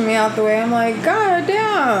like pushing me out the way. I'm like, God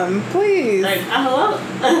damn, please. Like, hello?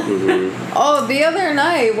 Mm-hmm. Oh, the other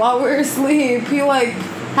night while we were asleep, he like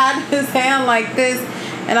had his hand like this,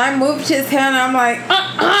 and I moved his hand, and I'm like,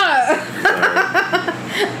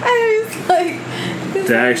 I was like...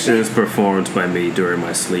 The actions performed by me during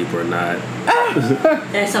my sleep or not.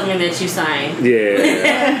 That's something that you sign.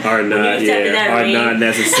 Yeah, are not. Yeah, are not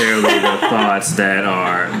necessarily the thoughts that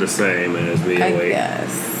are the same as me. I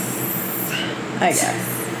guess.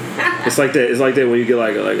 It's like that. It's like that when you get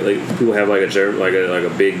like people have like a germ, like a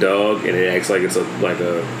big dog, and it acts like it's a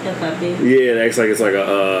puppy. Yeah, it acts like it's like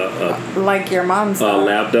a like your mom's dog.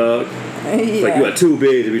 Lap dog. Yeah. Like, you are too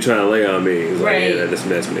big to be trying to lay on me. It's like, yeah,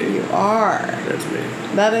 that's me. You are. That's me.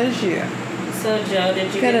 That is you. So, Joe,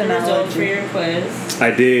 did you get the result for your quiz?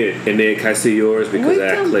 I did. And then, can I see yours? Because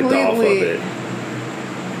I clicked off of it.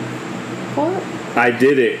 What? I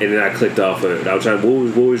did it, and then I clicked off of it. I was trying,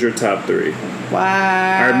 what was your top 3? Wow.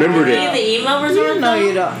 I remembered it. The email result? No,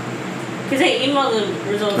 you don't. Because they emailed the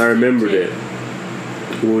results. I remembered too. it.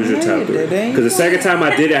 What was your No, top you 3? didn't. Because the second time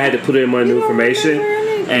I did it, I had to put in my new don't information,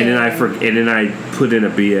 remember and then anything. I put in a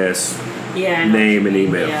BS Yeah. I know name what and you mean,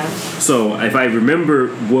 email. Yeah. So if I remember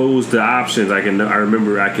what was the options, I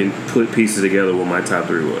remember I can put pieces together what my top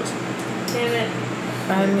 3 was. Damn it.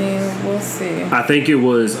 I mean, we'll see. I think it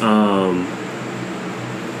was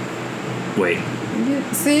wait.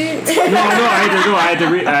 See? No, I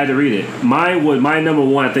had to read it. My number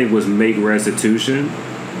 1 I think was make restitution.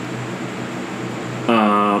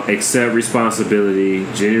 Accept responsibility,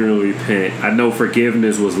 genuinely repent. I know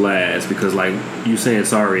forgiveness was last because like you saying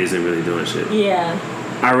sorry isn't really doing shit. Yeah.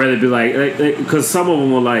 I'd rather be like because some of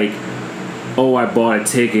them were like, oh, I bought a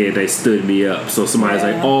ticket, they stood me up. So somebody's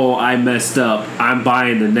like, oh, I messed up, I'm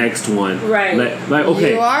buying the next one. Right. Like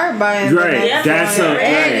okay. You are buying Right. the next That's one. a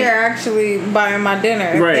And right. you're actually buying my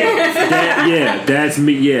dinner. Right. That's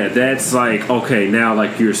me. Yeah, that's like, okay, now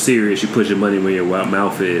like you're serious, you put your money where your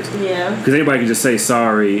mouth is. Yeah. Because anybody can just say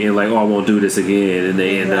sorry and like, oh, I won't do this again, and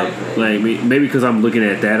they end up like maybe because I'm looking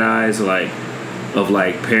at that eyes like of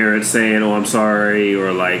like parents saying, oh, I'm sorry,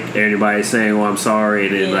 or like anybody saying, oh, I'm sorry,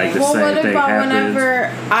 and then like the Well, same what thing about happens.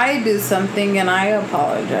 whenever I do something and I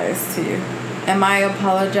apologize to you? Am I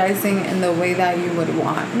apologizing in the way that you would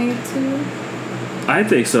want me to? I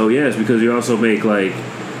think so, yes, because you also make like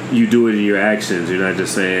you do it in your actions. You're not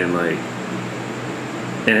just saying like.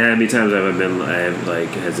 And how many times have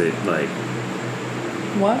has it like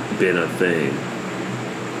What? been a thing?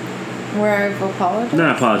 Where I've apologized?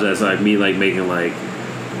 Not apologize, like me like making like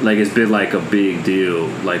it's been like a big deal,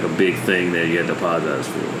 like a big thing that you had to apologize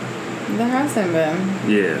for. There hasn't been.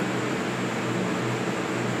 Yeah.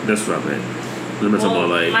 That's what I meant. I'm talking about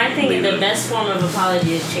like I think leaving the it. best form of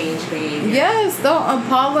apology is change behavior. Yes, don't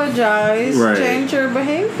apologize. Right. Change your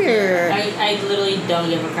behavior. I literally don't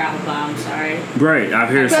give a crap about I'm sorry. Right, I've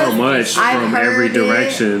heard so Because much I've from heard every it.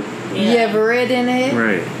 direction. Yeah. You've written it.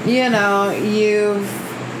 Right. You know, you've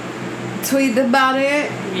tweeted about it.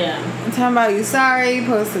 Yeah. Talking about you sorry,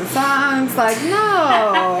 posted songs. Like,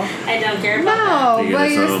 no. I don't care about No, You get but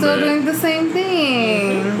a you're song still back. doing the same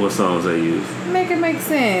thing. What songs they use? Make it make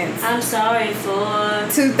sense. that. I'm sorry for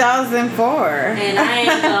 2004. and I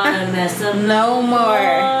ain't gonna mess up No more.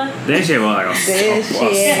 That shit was like a This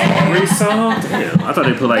shit. sorry song. Damn, I thought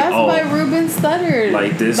they put like That's by Ruben Studdard.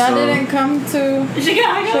 Like this That song? didn't come to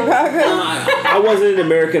Chicago. Chicago. I wasn't in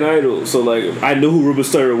American Idol, so like I knew who Ruben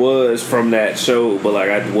Studdard was from that show, but like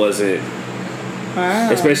I wasn't.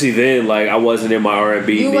 Wow. Especially then, like I wasn't in my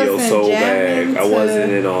R&B You neo wasn't soul jamming bag. I to-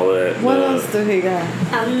 wasn't in all that. What else do he got?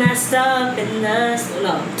 I messed up in the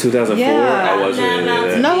 2004, Yeah. I wasn't in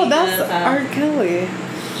that. No, that's R. Kelly.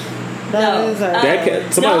 That No. is R.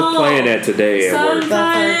 Somebody was No. playing that today at work. That's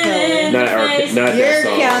R. Kelly. Not that You're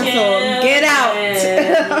song. canceled. Get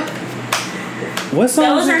out. What song?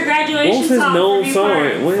 That was her it? graduation What was his song. known for song?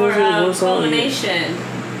 For, What for was his one song? Culmination.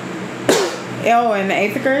 Oh, in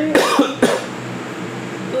 8th grade?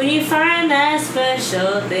 When you find that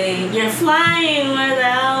special thing, you're flying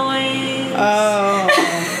without wings. Oh.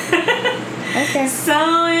 Okay.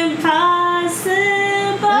 So impossible.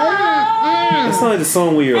 It's like the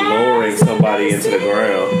song where you're lowering somebody into the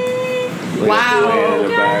ground. Like Wow. playing in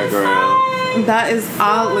the background. That is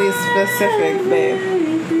oddly specific, babe.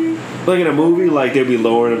 Like in a movie, like they'll be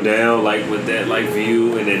lowering them down, like with that like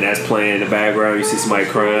view, and then that's playing in the background. You see somebody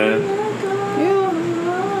crying. Yeah.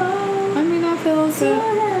 I mean, I feel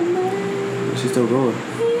it. She's still going.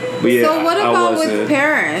 But yeah, So what I about wasn't. with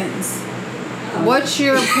parents? What's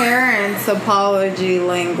your parents' apology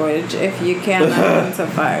language if you can't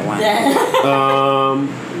identify one?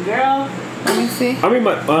 Girl, Let me see. I mean,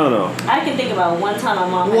 I don't know. I can think about one time my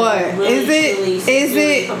mom had What really, is it? truly, Is sincerely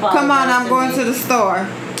it? Come on, I'm going to the store.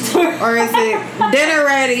 Or is it dinner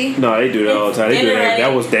ready? No, they do that all the time. They do that.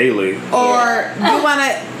 That was daily. Or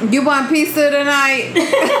you want pizza tonight?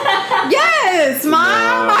 Yes, Mom,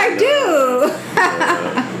 No, I do.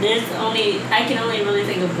 I can only really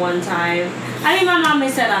think of one time. I mean, my mom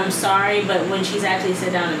has said I'm sorry, but when she's actually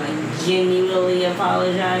sat down and like genuinely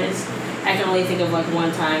apologized, I can only think of like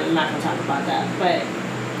one time. I'm not gonna talk about that, but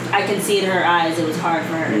I can see in her eyes it was hard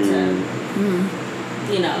for her to,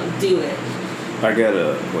 do it. I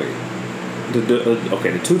gotta wait.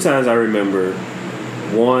 Okay, the 2 times I remember.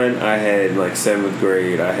 One, I had like 7th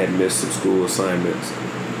grade. I had missed some school assignments,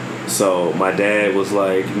 so my dad was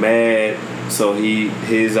like mad. So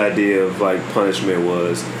his idea of like punishment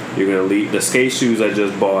was you're gonna leave the skate shoes I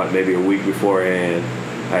just bought maybe a week beforehand.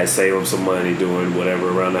 I had saved him some money doing whatever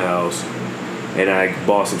around the house, and I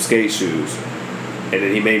bought some skate shoes, and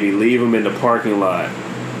then he made me leave them in the parking lot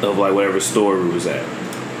of like whatever store we was at.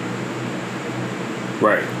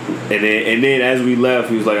 Right. And then as we left,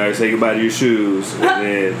 he was like, all right, say goodbye to your shoes. And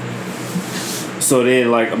then, so then,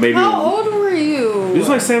 like, maybe. How old were you? It was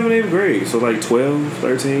like 7th, 8th grade. So, like, 12,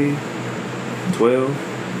 13, 12.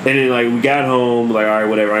 And then, like, we got home, like, all right,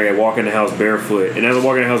 whatever. I got to walk in the house barefoot. And as I'm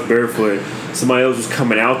walking in the house barefoot, somebody else was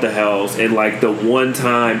coming out the house. And, like, the one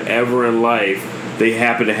time ever in life, they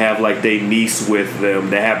happen to have, like, their niece with them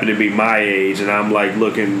that happened to be my age. And I'm, like,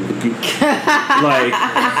 looking, like,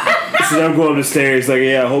 so I'm going up the stairs, like,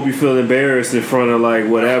 yeah, I hope you feel embarrassed in front of, like,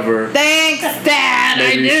 whatever. Thanks, Dad,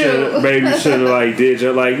 maybe I do. Maybe you should have, like, did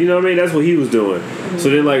you, like, you know what I mean? That's what he was doing. Mm-hmm. So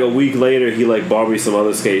then, like, a week later, he, like, bought me some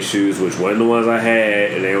other skate shoes, which weren't the ones I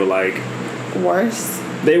had, and they were, like... Worse?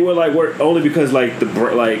 They were, like, only because, like,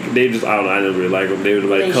 they just, I don't know, I didn't really like them. They were,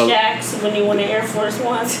 like... Shaqs when you won the Air Force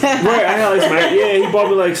Ones? Right, I had, like, he bought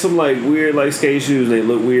me, like, some, like, weird, like, skate shoes, and they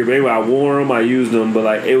look weird. But anyway, I wore them, I used them, but,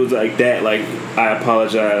 like, it was, like, that, like, I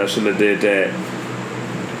apologize, I shouldn't have did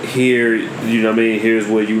that. Here, you know what I mean, here's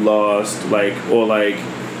what you lost, like, or, like,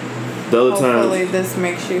 the other time. Hopefully this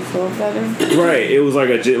makes you feel better. Right, it was, like,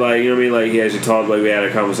 like, you know what I mean, like, he actually talked, like, we had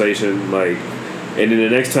a conversation, like, and then the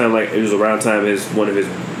next time, like, it was around time one of his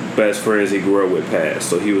best friends he grew up with passed,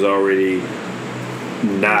 so he was already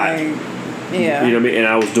not, yeah. You know what I mean? And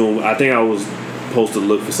I think I was supposed to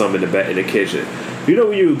look for something in the kitchen. You know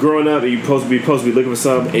when you were growing up and you're supposed to be looking for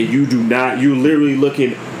something and you're literally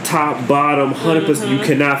looking top, bottom, 100%, you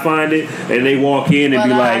cannot find it, and they walk in and be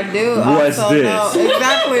like, what's this?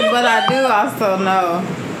 Exactly, but I do also know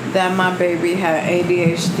that my baby had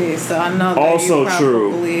ADHD, so I know that also you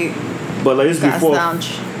probably true. But like this before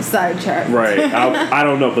sidetracked. Right. I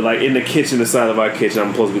don't know, but like in the kitchen, the side of our kitchen,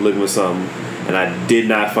 I'm supposed to be looking for something, and I did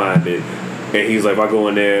not find it. And he's like, if I go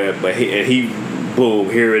in there, but he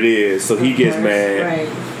boom, here it is. So he gets mad,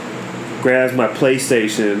 grabs my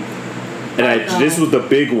PlayStation, and this was the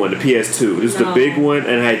big one, the PS2. This is the big one,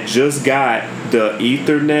 and I just got the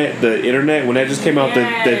Ethernet, the internet, when that just came out,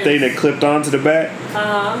 the thing that clipped onto the back.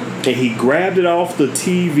 And he grabbed it off the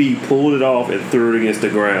TV, pulled it off, and threw it against the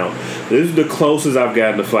ground. This is the closest I've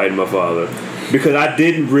gotten to fighting my father. Because I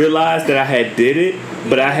didn't realize that I had did it,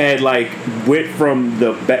 but I had like went from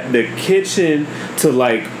the kitchen to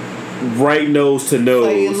like right nose to nose.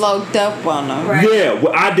 So you locked up on him. Right. Yeah,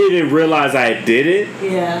 well, I didn't realize I did it.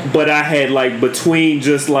 Yeah. But I had like between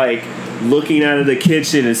just like looking out of the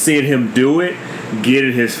kitchen and seeing him do it, get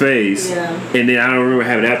in his face. Yeah. And then I don't remember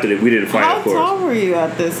having after that. We didn't fight, of course. How tall were you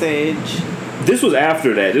at this age? This was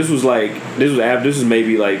after that. This was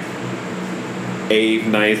maybe like 8th,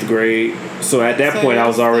 9th grade. So at that point I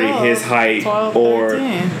was already his height 12, or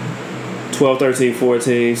 13. 12, 13,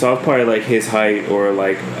 14. So I was probably like his height or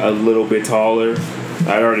like a little bit taller.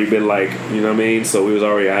 I'd already been like, you know what I mean? So we was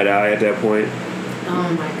already eye to eye at that point.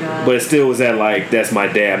 Oh my god. But it still was that like, that's my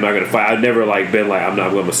dad, I'm not gonna fight. I've never like been like, I'm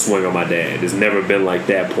not gonna swing on my dad. It's never been like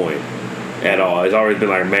that point at all. It's always been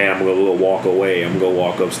like, man, I'm gonna walk away, I'm gonna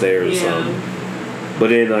walk upstairs or something. But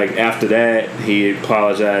then like after that, he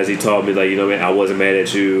apologized. He told me like, you know, man, I wasn't mad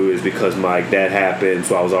at you. It's because that happened,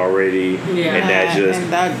 so I was already and that just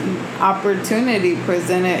and that opportunity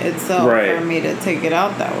presented itself for me to take it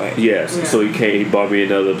out that way. Yes. Yeah. So he bought me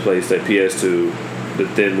another place, that PS2,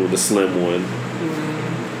 the slim one.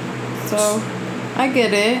 So I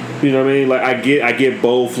get it. You know what I mean? Like I get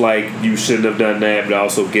both. Like you shouldn't have done that, but I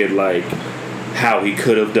also get like how he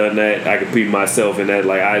could have done that. I could be myself in that.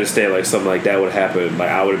 Like I understand, like something like that would happen. Like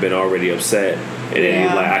I would have been already upset, and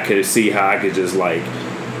then like I could see how I could just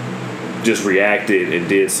reacted and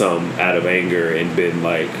did something out of anger and been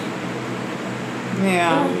like, you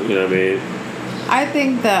know what I mean? I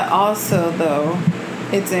think that also though,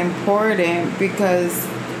 it's important because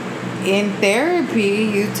in therapy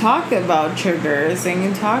you talk about triggers and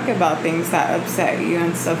you talk about things that upset you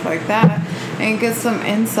and stuff like that, and get some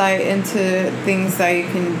insight into things that you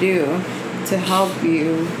can do to help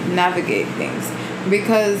you navigate things.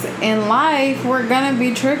 Because in life we're gonna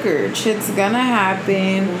be triggered, shit's gonna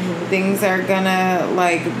happen, things are gonna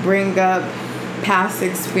like bring up past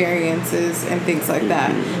experiences and things like that,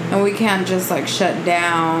 and we can't just like shut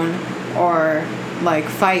down or like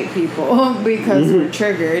fight people because we're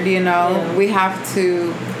triggered, you know. We have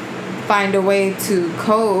to find a way to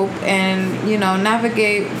cope and, you know,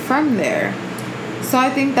 navigate from there. So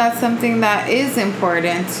I think that's something that is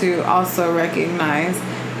important to also recognize,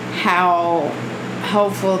 how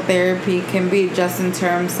helpful therapy can be just in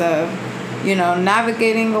terms of, you know,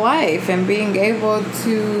 navigating life and being able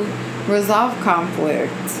to resolve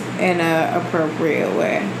conflict in an appropriate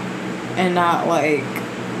way and not like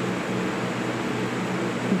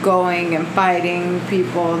going and fighting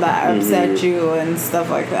people that upset you and stuff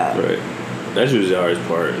like that. Right. That's usually the hardest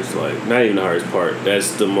part. It's like, not even the hardest part.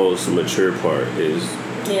 That's the most mature part is...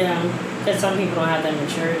 Yeah, because some people don't have that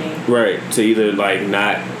maturity. Right, to either, like,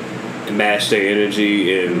 not match their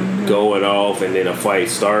energy and going off and then a fight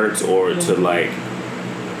starts, or to, like,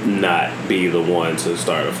 not be the one to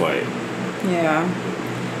start a fight. Yeah.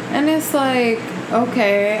 And it's like,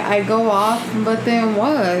 okay, I go off, but then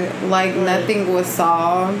what? Like, nothing was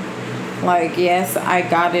solved. Like, yes, I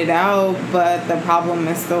got it out, but the problem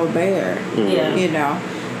is still there. Yeah. You know?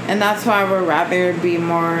 And that's why I would rather be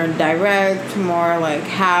more direct, more like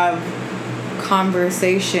have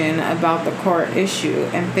conversation about the core issue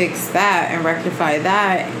and fix that and rectify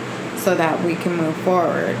that so that we can move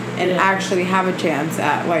forward and actually have a chance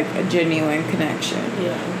at like a genuine connection.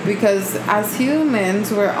 Yeah. Because as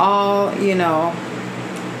humans, we're all, you know,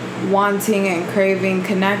 wanting and craving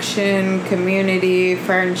connection, community,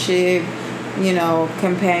 friendship, you know,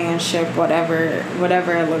 companionship,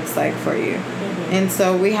 whatever it looks like for you. And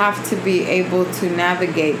so we have to be able to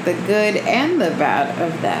navigate the good and the bad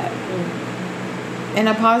of that in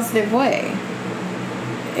a positive way.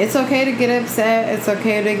 It's okay to get upset. It's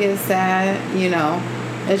okay to get sad, you know.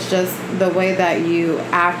 It's just the way that you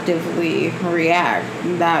actively react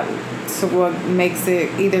that's what makes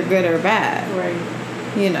it either good or bad. Right.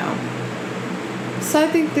 You know. So I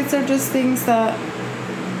think these are just things that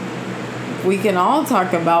we can all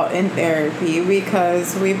talk about in therapy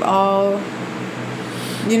because we've all,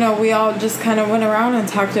 you know, we all just kind of went around and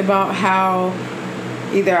talked about how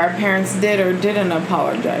either our parents did or didn't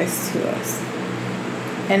apologize to us.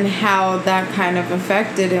 And how that kind of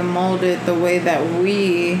affected and molded the way that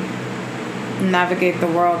we navigate the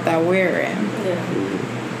world that we're in. Yeah.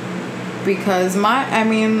 Because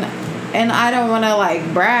and I don't want to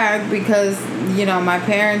like brag because, you know, my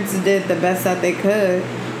parents did the best that they could.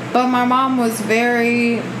 But my mom was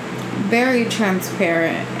very, very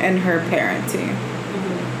transparent in her parenting.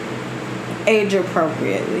 Age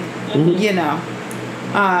appropriately, you know.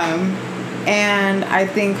 And I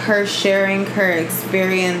think her sharing her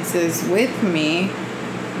experiences with me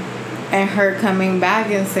and her coming back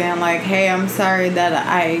and saying like, hey, I'm sorry that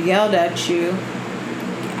I yelled at you.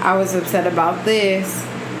 I was upset about this.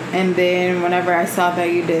 And then whenever I saw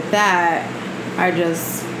that you did that, I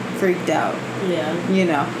just freaked out. Yeah. You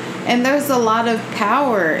know. And there's a lot of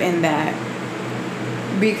power in that.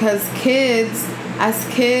 Because kids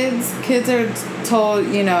are told,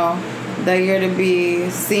 you know, that you're to be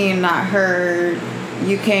seen, not heard.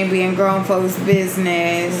 You can't be in grown folks'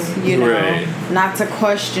 business, you know, not to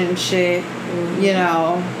question shit, you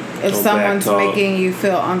know. If someone's making you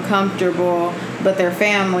feel uncomfortable, but their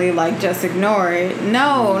family, like, just ignore it.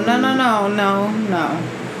 No.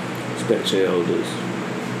 Respect your elders.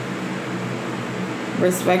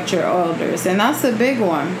 Respect your elders. And that's a big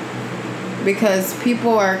one. Because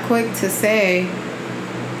people are quick to say,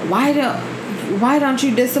 why don't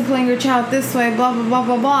you discipline your child this way, blah, blah, blah,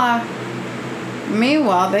 blah, blah.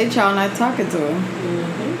 Meanwhile, they child not talking to him.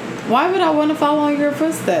 Why would I want to follow in your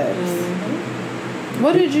footsteps?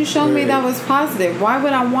 What did you show me that was positive? Why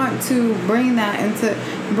would I want to bring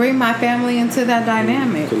my family into that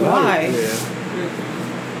dynamic? Why?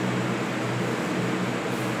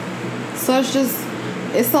 So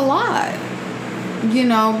it's a lot, you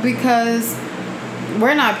know, because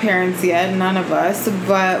we're not parents yet, none of us,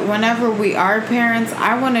 but whenever we are parents,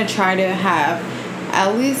 I want to try to have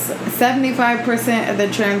at least 75% of the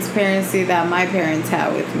transparency that my parents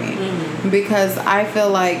had with me. Because I feel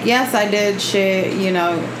like, yes, I did shit, you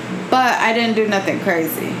know, but I didn't do nothing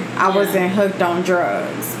crazy. I wasn't hooked on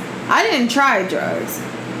drugs. I didn't try drugs.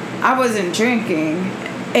 I wasn't drinking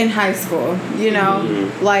in high school, you know.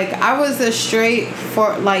 Like, I was a straight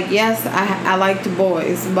for, like, yes, I liked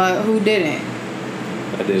boys, but who didn't?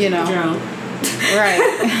 I did. You know. Drunk.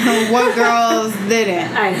 Right. What girls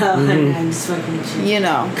didn't? I know. I'm just fucking with you. You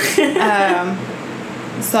know.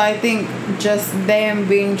 So I think just them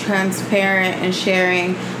being transparent and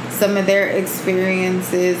sharing some of their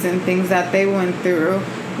experiences and things that they went through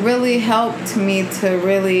really helped me to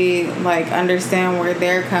really like understand where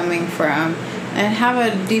they're coming from and have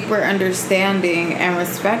a deeper understanding and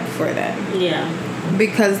respect for them. Yeah.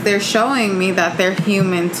 Because they're showing me that they're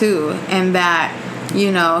human too, and that,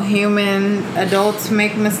 you know, human adults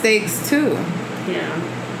make mistakes too.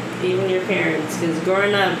 Yeah. Even your parents, because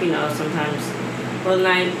growing up, you know, sometimes, well,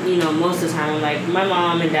 like, you know, most of the time, like, my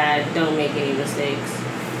mom and dad don't make any mistakes.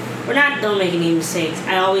 Or don't make any mistakes.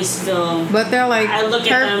 I always feel... But they're, like, I look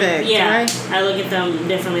perfect, at them, yeah, right? I look at them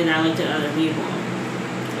differently than I looked at other people.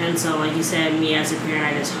 And so, like you said, me as a parent,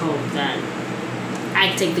 I just hope that I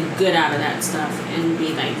can take the good out of that stuff and be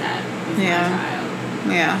like that with my child.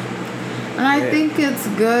 Yeah. And I think it's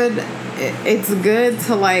good it's good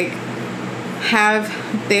to like have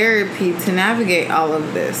therapy to navigate all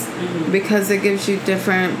of this because it gives you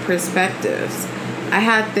different perspectives. I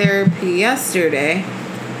had therapy yesterday,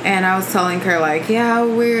 and I was telling her like, yeah,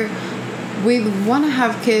 we want to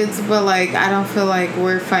have kids, but like I don't feel like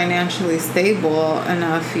we're financially stable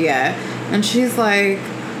enough yet. And she's like,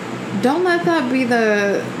 don't let that be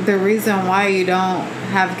the reason why you don't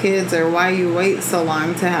have kids or why you wait so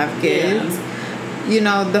long to have kids. Yeah. You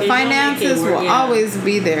know, the finances will always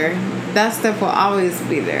be there. That stuff will always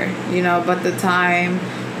be there, you know, but the time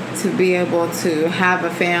to be able to have a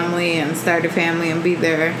family and start a family and be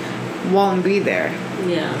there won't be there.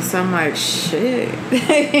 Yeah. So I'm like, shit.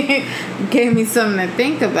 Gave me something to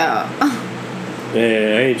think about.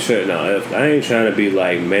 Man, I ain't trying to be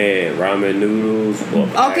like, man, ramen noodles.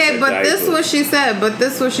 Okay, but this is what she said.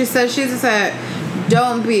 She said,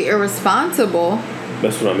 don't be irresponsible.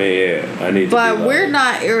 That's what I mean, yeah. I need to But be we're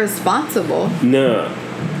not irresponsible. No.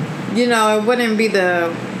 You know, it wouldn't be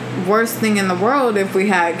the worst thing in the world if we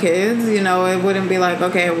had kids. You know, it wouldn't be like,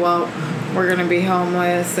 okay, well, we're going to be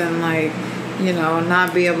homeless and like, you know,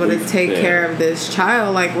 not be able to take care of this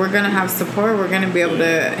child. Like, we're going to have support. We're going to be able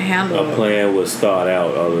to handle it. A plan was thought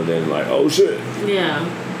out other than like, oh, shit. Yeah.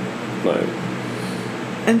 Like.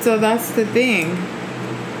 And so that's the thing.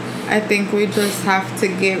 I think we just have to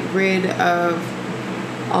get rid of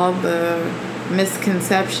all the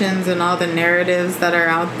misconceptions and all the narratives that are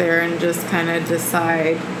out there and just kind of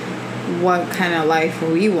decide what kind of life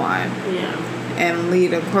we want. Yeah. And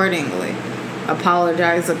lead accordingly.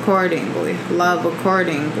 Apologize accordingly. Love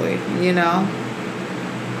accordingly, you know?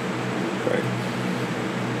 Right.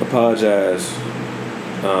 Apologize.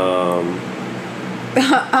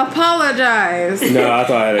 Apologize. No, I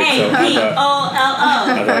thought I had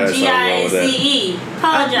APOLLOGIZE.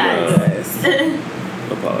 Apologize.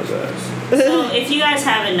 Apologize. So if you guys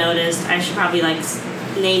haven't noticed, I should probably like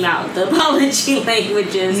name out the apology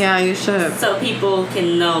languages. Yeah, you should. So people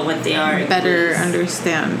can know what they are. Better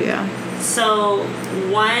understand, yeah. So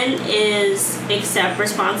one is accept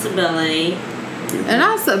responsibility. And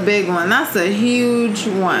that's a big one. That's a huge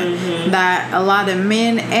one that a lot of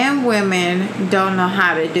men and women don't know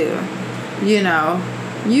how to do. You know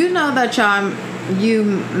that you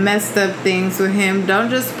messed up things with him. Don't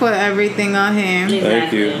just put everything on him. Exactly.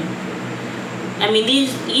 Thank you. I mean,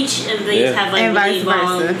 each of these have like really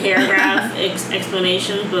long paragraph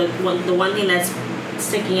explanations, but the one thing that's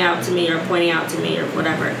sticking out to me or pointing out to me or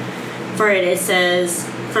whatever, it says,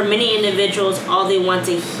 for many individuals, all they want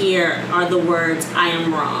to hear are the words, I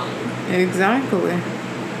am wrong. Exactly.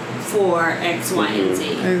 For X, Y, and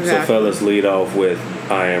Z. Exactly. So fellas lead off with,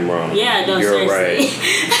 I am wrong. Yeah, no, You're seriously.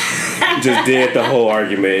 right. Just did the whole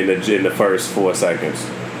argument in the first 4 seconds.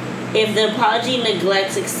 If the apology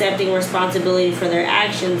neglects accepting responsibility for their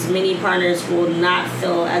actions, many partners will not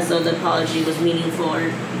feel as though the apology was meaningful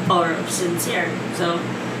or sincere. So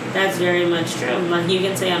that's very much true. Like, you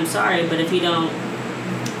can say I'm sorry, but if you don't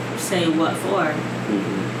say what for,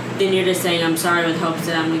 then you're just saying I'm sorry with hopes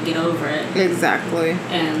that I'm going to get over it. Exactly.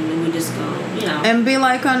 And then we just go, And be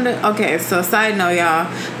like okay, so side note, y'all,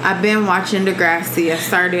 I've been watching Degrassi. I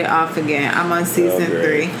started off again. I'm on season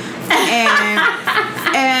 3.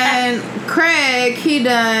 And Craig, he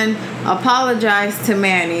done apologized to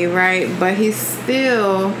Manny, right? But he's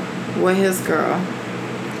still with his girl.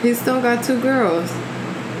 He's still got 2 girls.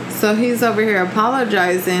 So he's over here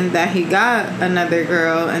apologizing that he got another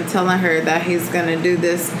girl and telling her that he's going to do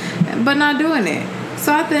this, but not doing it.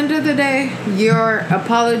 So at the end of the day, your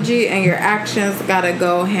apology and your actions got to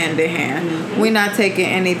go hand in hand. We're not taking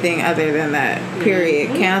anything other than that.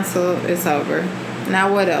 Period. Cancel. It's over.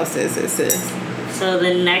 Now what else is it, sis? So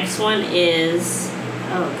the next one is,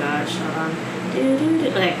 oh gosh, hold on.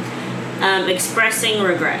 Okay. Expressing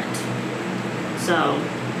regret. So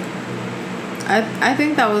I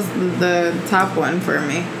think that was the top one for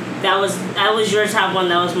me. That was your top one.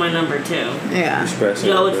 That was my number 2. Yeah. Expressing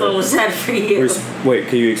Joe, which one was that for you? Wait,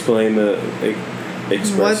 can you explain the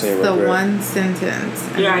expressing What's the regret? one sentence?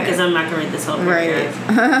 You're right, because I'm not going to read this whole paragraph.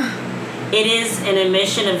 Right. It is an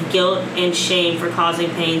admission of guilt and shame for causing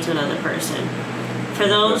pain to another person. For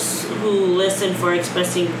those who listen for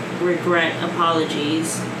expressing regret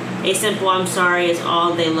apologies, a simple I'm sorry is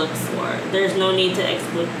all they look for. There's no need to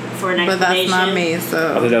for an explanation. But that's not me,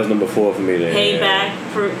 so. I think that was number 4 for me then.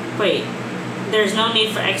 There's no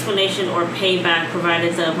need for explanation or payback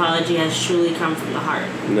provided the apology has truly come from the heart.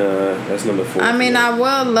 Nah, that's number 4. I mean, I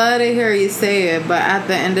would love to hear you say it, but at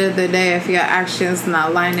the end of the day, if your actions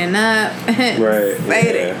not lining up, right.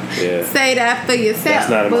 say that for yourself. That's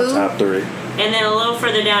not in boo. my top 3. And then a little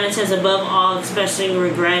further down it says, above all, expressing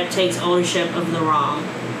regret takes ownership of the wrong.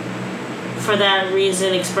 For that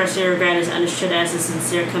reason, expressing regret is understood as a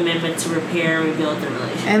sincere commitment to repair and rebuild the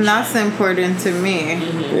relationship. And that's important to me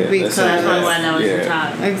Yeah, because that's probably why that was the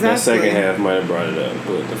top. Exactly. That second half might have brought it up,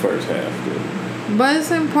 but the first half did. But it's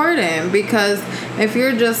important because if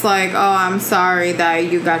you're just like, oh, I'm sorry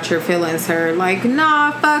that you got your feelings hurt, like,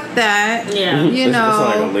 nah, fuck that. Yeah. You know.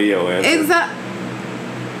 It's like a Leo answer.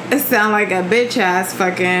 It sound like a bitch ass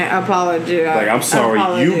fucking apology. Like, I'm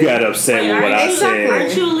sorry you got upset with what I said.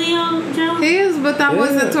 Aren't you Leo, Joe? He is, but that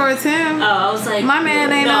wasn't towards him. Oh, I was like, my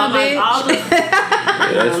man ain't no like, bitch. all the,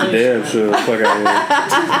 That's for damn sure. Fuck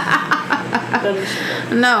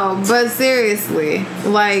out No, but seriously,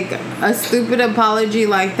 like a stupid apology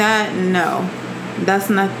like that, no. That's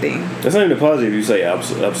nothing. That's not even a apology if you say, I'm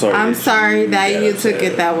sorry. I'm sorry that you took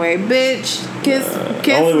it that way. Bitch, kiss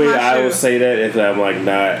The only way my I shoe. would say that if I'm like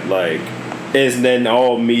not like, it's then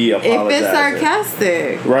all me apologizing. If it's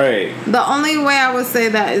sarcastic. Right. The only way I would say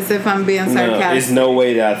that is if I'm being sarcastic. No, there's no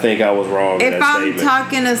way that I think I was wrong in If that I'm statement.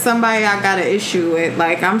 talking to somebody I got an issue with,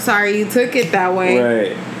 like, I'm sorry you took it that way.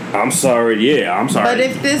 Right. I'm sorry. Yeah, I'm sorry. But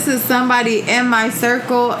if this is somebody in my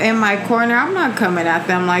circle, in my corner, I'm not coming at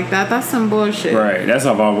them like that. That's some bullshit. Right. That's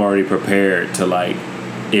how I'm already prepared to, like,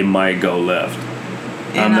 it might go left.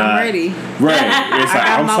 And I'm ready. Right. It's like,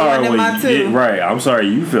 got I'm my sorry one and my when two. you right. I'm sorry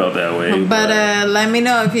you felt that way. But let me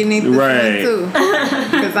know if you need this Right. one too.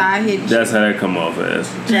 Because I hit you. That's how that come off as.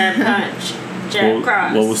 jab punch, jab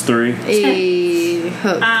cross. What was 3? A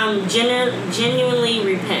hook. Genuinely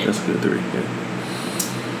repent. That's a good 3. Yeah.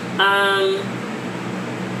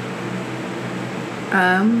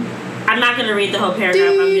 I'm not gonna read the whole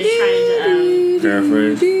paragraph. I'm just trying to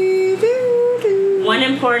Paraphrase. one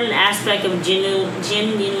important aspect of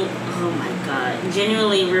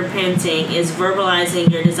genuinely repenting is verbalizing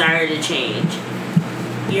your desire to change.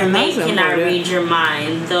 Your And mate that's cannot important. read your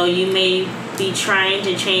mind, though you may be trying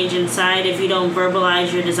to change inside. If you don't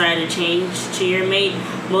verbalize your desire to change to your mate,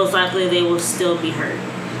 most likely they will still be hurt.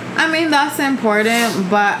 I mean, that's important,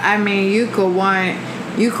 but I mean, you could want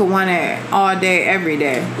it all day, every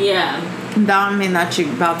day. Yeah. That don't mean that you're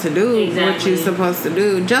about to do what Exactly. you're supposed to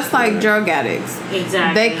do. Just like drug addicts.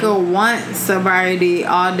 Exactly. They could want sobriety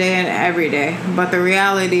all day and every day, but the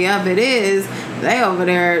reality of it is they over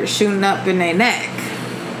there shooting up in their neck.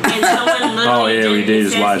 And someone literally we did it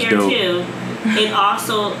just says watch here Dope. too.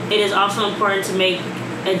 It is also important to make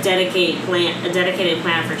a dedicated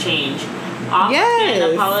plan for change. Often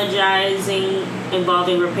Yes. apologizing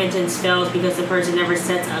involving repentance fails because the person never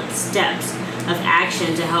sets up steps of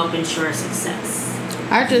action to help ensure success.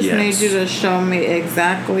 I just Yes. need you to show me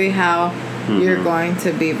exactly how you're going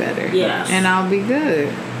to be better. Yes. And I'll be good.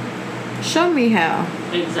 Show me how.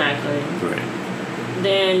 Exactly. Right.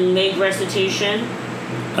 Then make restitution.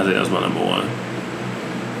 I think that's my number 1.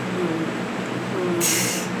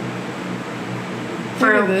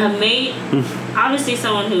 For Look at a mate, obviously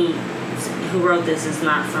someone who wrote this is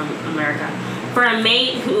not from America. For a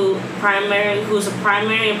mate whose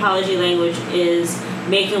primary apology language is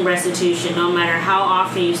making restitution, no matter how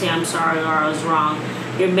often you say I'm sorry or I was wrong,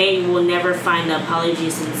 your mate will never find the apology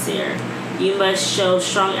sincere. You must show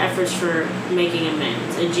strong efforts for making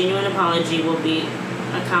amends. A genuine apology will be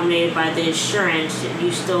accompanied by the assurance that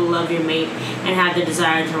you still love your mate and have the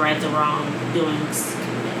desire to right the wrongdoings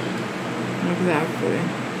committed. Exactly.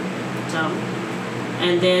 So,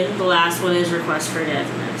 and then the last one is request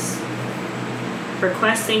forgiveness.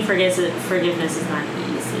 Requesting forgiveness is not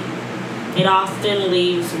easy. It often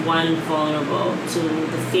leaves one vulnerable to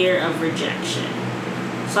the fear of rejection.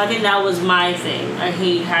 So I think that was my thing. I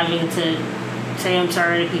hate having to say I'm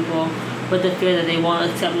sorry to people with the fear that they won't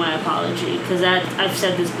accept my apology. Because I've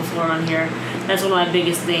said this before on here. That's one of my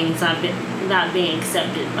biggest things. Not being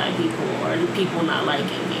accepted by people or people not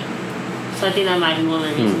liking me. So I think that might be one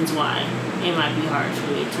of the reasons why it might be hard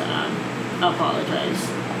for me to apologize.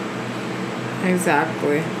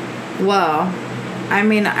 Exactly. Well, I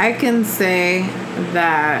mean, I can say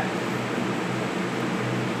that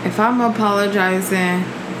if I'm apologizing,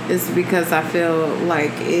 it's because I feel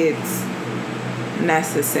like it's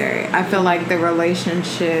necessary. I feel like the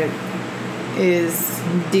relationship is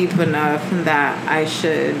deep enough that I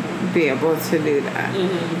should be able to do that.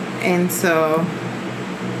 Mm-hmm. And so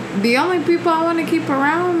the only people I want to keep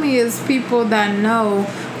around me is people that know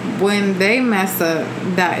when they mess up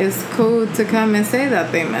that it's cool to come and say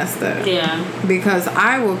that they messed up. Yeah. Because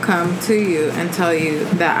I will come to you and tell you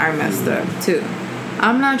that I messed up too.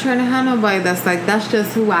 I'm not trying to have nobody that's like, that's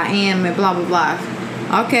just who I am and blah blah blah.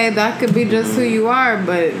 Okay, that could be just who you are,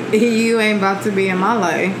 but you ain't about to be in my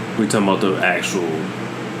life. We talking about the actual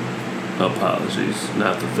apologies,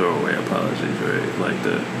 not the throwaway apologies, right? Like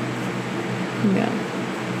the Yeah.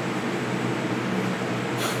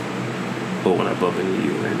 bump into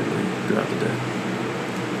you randomly throughout the day.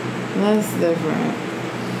 That's different.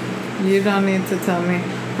 You don't need to tell me,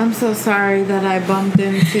 I'm so sorry that I bumped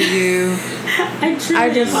into you. I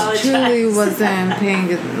just apologize. truly wasn't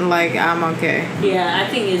paying, like, I'm okay. Yeah, I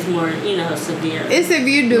think it's more, severe. It's if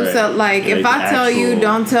you do Right. so, like, if I tell you, actual-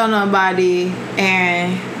 don't tell nobody,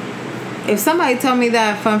 and if somebody tell me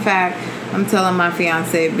that, fun fact, I'm telling my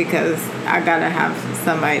fiance because I gotta have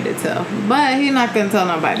somebody to tell. But he's not gonna tell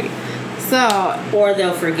nobody. So, Or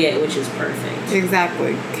they'll forget, which is perfect.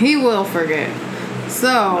 exactly. He will forget. That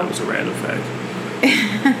So, was a random fact.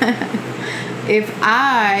 if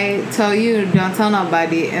I tell you, don't tell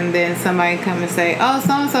nobody, and then somebody come and say, oh,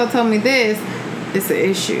 so-and-so told me this, it's an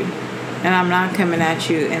issue. And I'm not coming at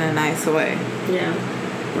you in a nice way. Yeah.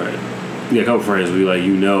 Right. Yeah, a couple friends will be like,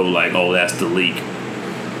 like, oh, that's the leak.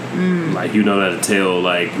 Like, not to tell,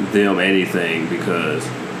 like, them anything because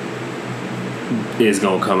it's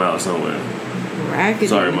going to come out somewhere. Raggedy.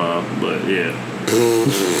 Sorry, Mom, but yeah.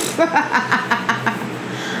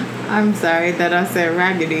 I'm sorry that I said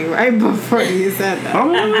raggedy right before you said that. I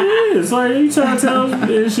mean, it is. Like, you trying to tell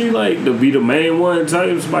is she, like, to be the main one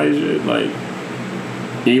type somebody shit? Like,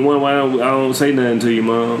 you wonder why I don't say nothing to you,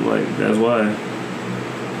 Mom? Like, that's why.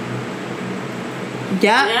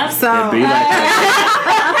 Yeah. So It be like that.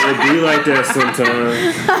 It be like that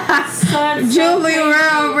sometimes. Julie, we're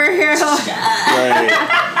over here. Right.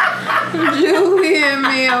 Julie and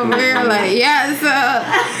me over here, like, yeah. So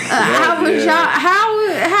how was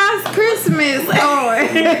how's Christmas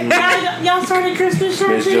going? Y'all started Christmas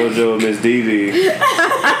Miss shopping? JoJo and Miss Dee Dee.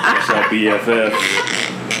 That's our BFF.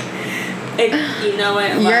 And you know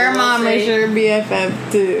what? Your mom is your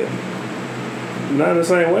BFF too. Not the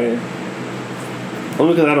same way.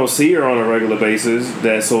 Only because I don't see her on a regular basis.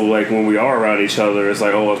 That so like when we are around each other, it's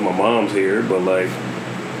like, oh, it's my mom's here. But like,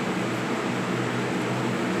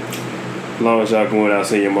 as long as y'all going out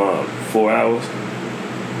seeing your mom, 4 hours.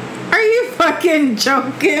 Are you fucking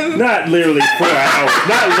joking? Not literally 4 hours.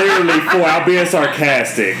 Not literally 4 hours. Being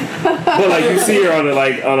sarcastic. But like you see her on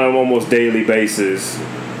an almost daily basis.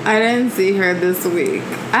 I didn't see her this week.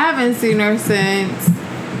 I haven't seen her since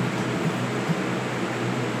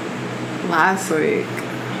last week.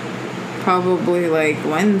 Probably like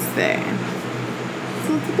Wednesday.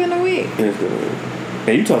 So it's been a week. It's good.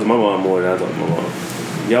 And you talk to my mom more than I talk to my mom.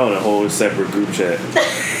 Y'all in a whole separate group chat.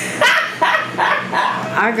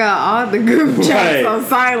 I got all the group chats Right. on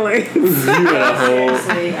silent. You in a whole.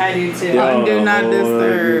 Seriously, I do too. Y'all Do in a not whole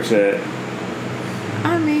other group disturb. chat.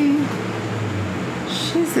 I mean,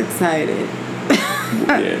 she's excited.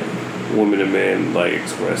 Yeah. Women and men like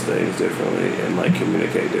express things differently and like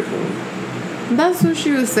communicate differently. That's what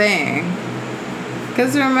she was saying.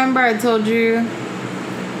 Because remember I told you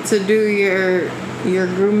to do your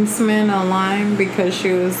groomsmen online because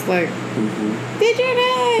she was like, did you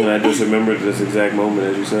do And it? I just remembered this exact moment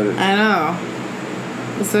as you said it. I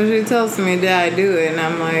know. So she tells me, did I do it? And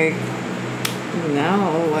I'm like,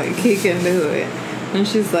 no, like he can do it. And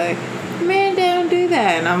she's like, man, don't do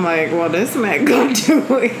that. And I'm like, well, this man gonna do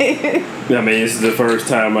it. I mean, it's the first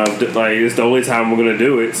time it's the only time I'm gonna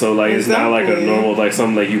do it. So like, it's not like a Exactly. normal like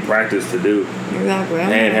something that you practice to do. Exactly.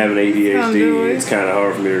 I'm And like, having gonna do ADHD, it. it's kind of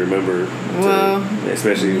hard for me to remember. Well,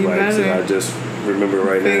 especially you like since better I just remember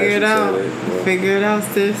right now. Figure as it you out. said it. Well, Figure it out,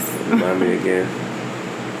 sis. remind me again.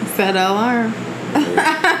 Set an alarm.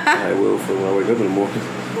 I will for when I wake up in the morning.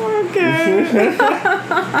 Okay.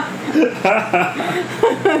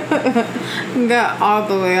 Got all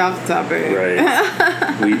the way off topic.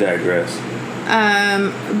 Right. We digress.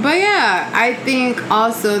 But yeah, I think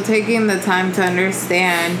also taking the time to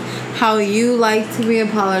understand how you like to be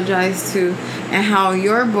apologized to and how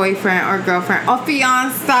your boyfriend or girlfriend or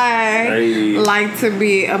fiance like to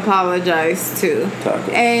be apologized to. Tacos.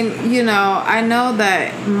 And you know, I know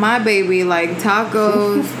that my baby like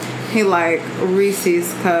tacos. He like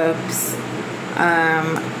Reese's cups.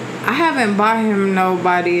 I haven't bought him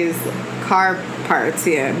nobody's car parts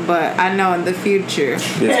yet, but I know in the future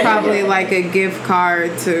it's probably like a gift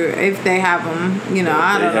card to if they have them. You know,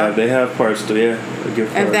 I don't know. They have parts to a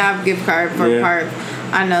gift card. If they have gift card for Yeah. parts,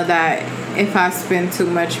 I know that if I spend too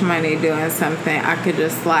much money doing something, I could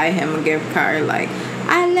just slide him a gift card like,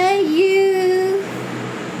 I love you.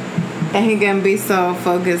 And he gonna be so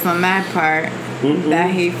focused on that part that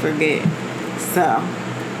he forget. So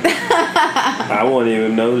I won't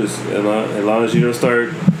even notice as long as you don't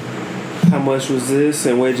start. How much was this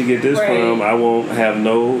and where'd you get this Right. from? I won't have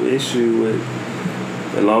no issue with.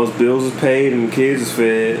 As long as bills is paid and the kids is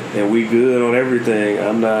fed and we good on everything,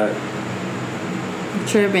 I'm not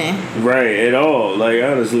tripping. right at all. Like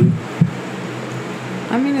honestly,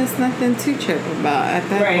 I mean, it's nothing to trip about at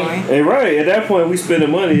that point. And right at that point, we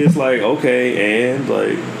spending money. It's like, okay, and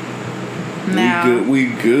like Now, we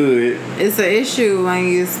good. it's an issue when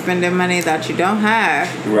you spending money that you don't have.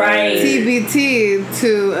 Right. TBT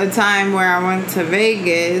to a time where I went to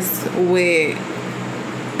Vegas with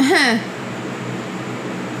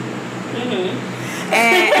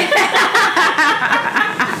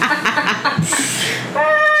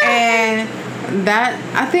and that,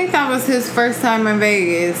 I think that was his first time in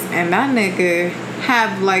Vegas, and that nigga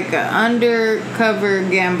have like an undercover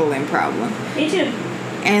gambling problem. Me too.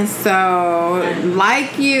 And so,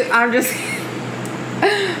 like you, I'm just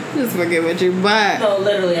fucking with you, but No,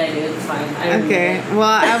 literally, I do. It's fine. okay.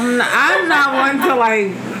 Well, I'm not one to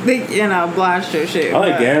like think, blast your shit. I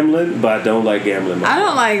like but gambling, but I don't like gambling. I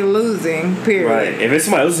don't like losing. Period. Right. If it's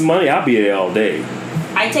somebody else's money, I'll be there all day.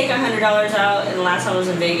 I take $100 out, and last time I was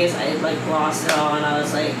in Vegas, I like lost it all, and I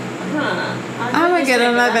was like, I'm gonna get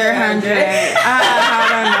another 100.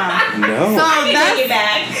 I don't know. No. So Take it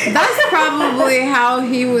back. that's probably how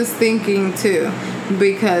he was thinking too,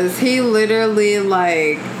 because he literally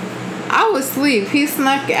like, I was asleep. He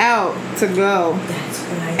snuck out to go. That's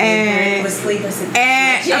what I did. And- was sleepless.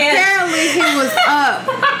 And apparently he was up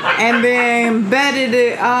and then bedded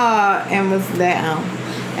it and was down.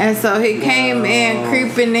 And so he came in,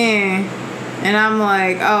 creeping in, and I'm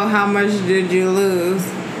like, oh, how much did you lose?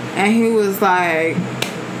 And he was like,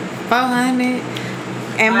 400.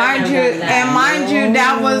 And mind you,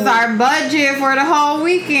 that was our budget for the whole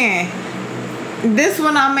weekend. This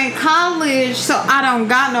when I'm in college, so I don't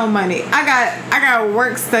got no money. I got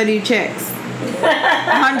work study checks.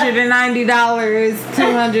 $190,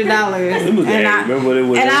 $200, and I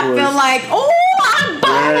feel like, oh, I'm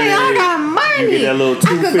balling. I got money. You get that little I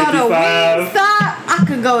could go to $2.55. Wingstop. I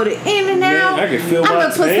could go to In-N-Out. Man, I could fill my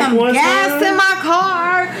could put tank some one gas time. in my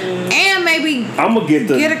car, and maybe I'm gonna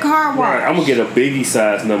get a car wash. Right, I'm gonna get a Biggie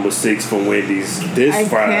size number 6 from Wendy's this I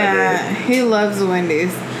Friday. can't. He loves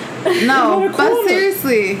Wendy's. No, but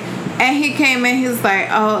seriously. And he came in, he's like,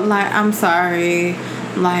 oh, like, I'm sorry.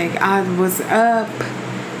 Like, I was up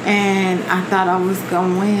and I thought I was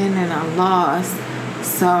gonna win and I lost.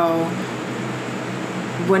 So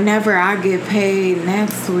whenever I get paid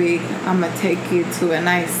next week, I'm gonna take you to a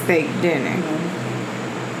nice steak dinner.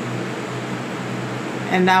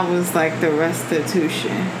 And that was like the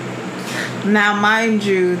restitution. Now, mind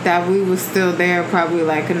you, that we was still there probably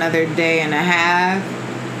like another day and a half.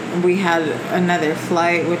 We had another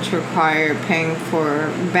flight which required paying for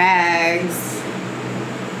bags.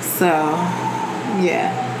 So,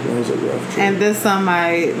 yeah. That was a rough trip. And this on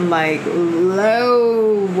my like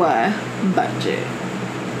low budget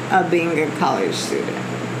of being a college student.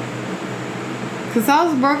 Cause I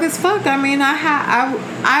was broke as fuck. I mean,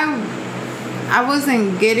 I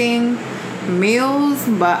wasn't getting meals,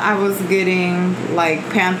 but I was getting like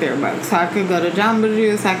Panther bucks. So I could go to Jamba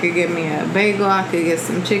Juice, I could get me a bagel, I could get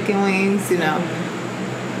some chicken wings,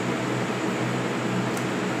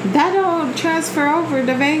 That don't transfer over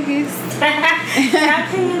to Vegas. Not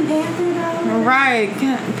paying Panther dollars. Right.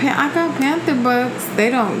 I got Panther bucks. They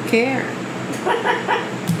don't care.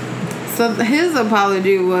 So his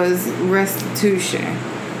apology was restitution.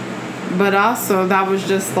 But also, that was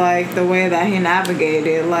just like the way that he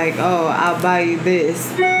navigated. Like, oh, I'll buy you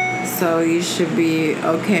this. So you should be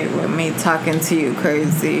okay with me talking to you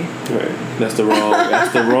crazy. Right. That's the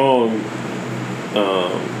wrong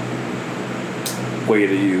way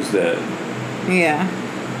to use that. Yeah.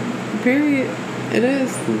 Period. It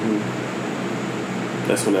is. Mm-hmm.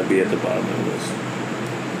 That's when I'd be at the bottom of the list.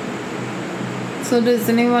 So does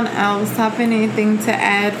anyone else have anything to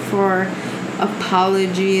add for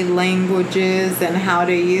apology languages and how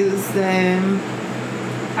to use them?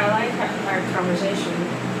 I like our conversation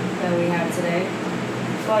that we had today.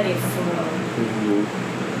 Funny flow.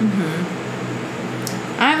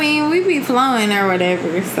 Mm-hmm. I mean, we be flowing or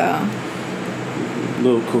whatever, so.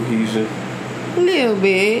 Little cohesion. A little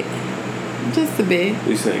bit. Just a bit. At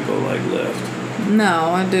least it ain't go like left. No,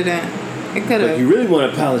 I didn't. It could If have. you really want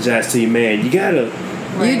to apologize to your man, you gotta.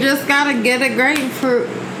 You just gotta get a grapefruit.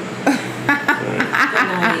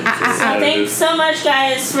 Thanks so much,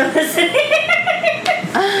 guys, for listening.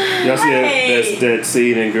 Y'all see that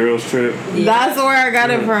scene in Girls Trip? Yeah. That's where I got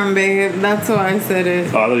it from, babe. That's why I said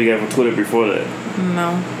it. Oh, I thought you got it from Twitter before that.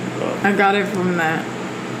 No. Oh. I got it from that.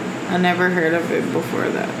 I never heard of it before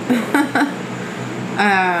that.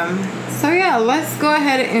 So yeah, let's go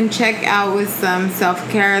ahead and check out with some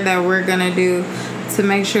self-care that we're gonna do to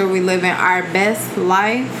make sure we live in our best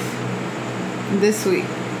life this week.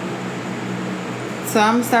 So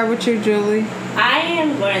I'm gonna start with you, Julie. I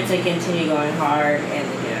am going to continue going hard in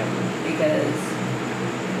the gym because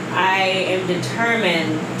am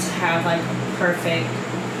determined to have like a perfect,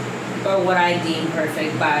 or what I deem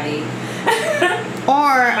perfect body.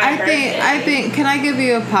 Or I think can I give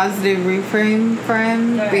you a positive reframe,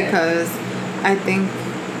 friend? Go ahead. Because I think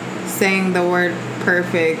saying the word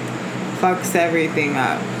perfect fucks everything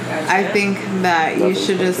up. Gotcha. I think that you Nothing's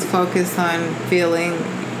should just focus on feeling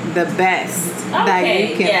the best that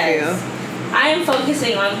you can yes. I am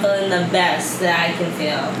focusing on feeling the best that I can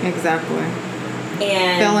feel. feel. Exactly.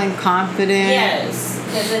 And Feeling confident. yes,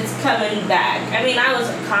 because it's coming back. I mean, I was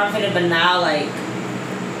confident, but now, like,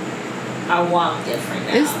 I walk different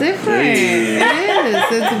now. It's different. Hey. It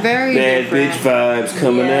is. It's very Bad different. bitch vibes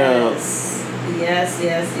coming out. Yes.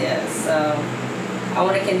 So, I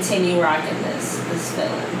want to continue rocking this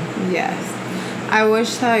feeling. Yes. I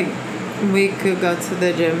wish that we could go to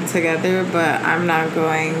the gym together, but I'm not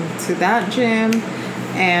going to that gym.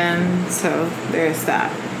 And so there's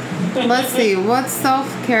that. Let's see. What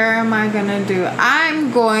self-care am I going to do?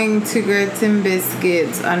 I'm going to Grits and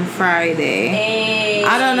Biscuits on Friday. Hey.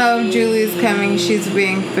 I don't know if Julie's coming. She's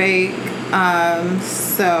being fake.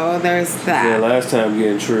 So there's that. Yeah, last time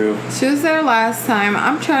getting true. She was there last time.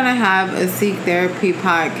 I'm trying to have a Seek Therapy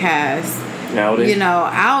podcast, Outing.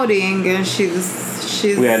 outing, and she's.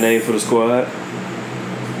 We got a name for the squad.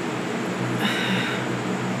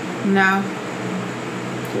 No.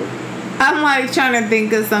 I'm like trying to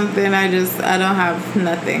think of something. I don't have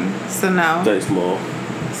nothing. So no. Thanks, Maul.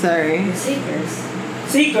 Sorry. Seekers.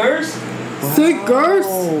 Seekers.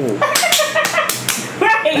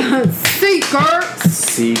 Right. Seekers.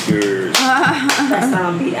 Seekers. That's not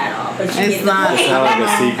on beat at all. But you It's get not. the That point. sounds like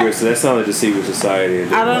a secret. So that sounds like the secret society.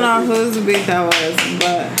 I don't know whose beat that was,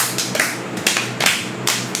 but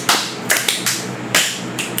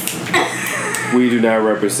We do not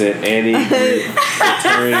represent any group,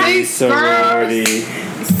 fraternity, sorority,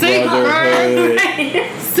 brotherhood.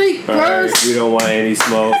 Seekers. Alright, we don't want any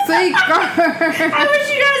smoke. Seekers. I wish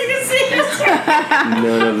you guys could see this.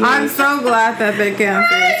 None of I'm this. so glad that they can't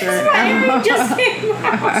see it. Just came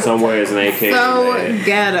out. Somewhere is an AK. So in there.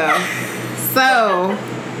 ghetto. So,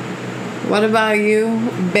 what about you,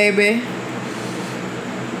 baby?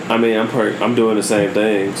 I mean, I'm doing the same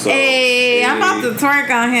thing. So Hey, I'm about to twerk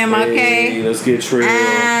on him, okay? Hey, let's get trill.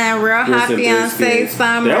 Real Grits and happy on Say Biscuits.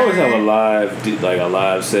 Summer. They always have a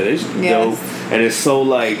live set. It's Yes. dope, and it's so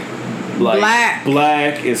like Black.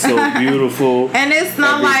 It's so beautiful. And it's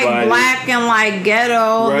not like Everybody- black and like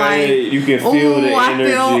ghetto, Right, like you can feel the I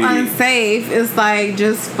energy. feel unsafe. It's like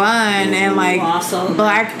just fun and like Also,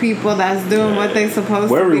 black people that's doing what they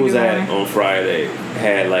supposed Where to we be was doing. at on Friday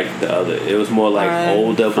had like the other. It was more like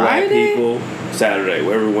older black Friday? people. Saturday,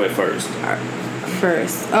 where we went first.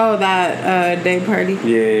 First, oh that day party.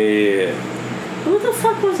 Yeah. who the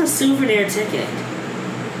fuck was a souvenir ticket?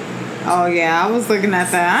 Oh yeah, I was looking at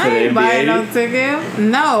that. For I the ain't buying no NBA? ticket.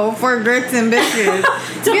 No, for Grits and Biscuits.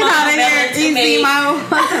 Get Tomorrow, out of here, better to Easy me. Mo.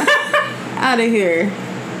 Out of here.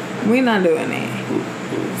 We not doing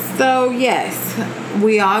it. So yes,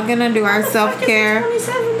 we all gonna do our self care.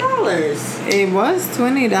 $27. It was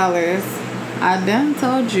 $20. I done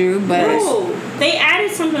told you, but No, they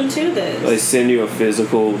added something to They this. send you a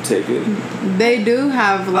physical ticket. they do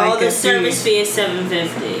have like Oh, the a service fee is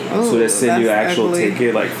 $7.50. Ooh, So they send you an that's actual ugly.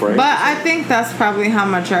 ticket, like framed. But I think that's probably how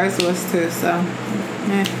much ours was too. So,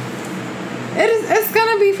 yeah. It's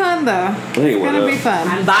gonna be fun though. think It's it went gonna up. be fun.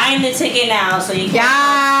 I'm buying the ticket now, so you can.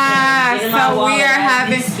 Yeah. Get in my So we wallet are as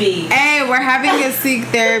having. we speak. Hey, we're having a Seek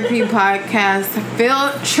Therapy podcast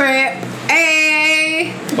field trip.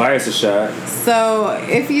 Hey. Buy us a shot. So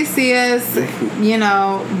if you see us,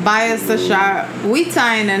 buy us a shot. We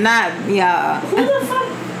tying a knot, yeah. Who the fuck?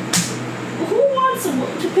 Who wants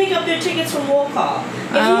to pick up their tickets from Roll Call?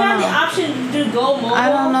 If you have the option to do Go Mobile, I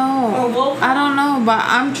don't know. or Roll Call, I don't know, but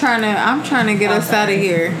I'm trying to get us out of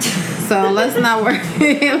here. So let's not worry.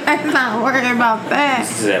 Let's not worry about that.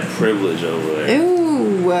 This is that privilege over there. Ew.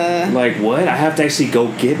 Like what? I have to actually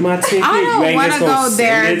go get my ticket. I You don't ain't want to just gonna go send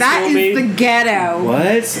there. it That to is me? the ghetto.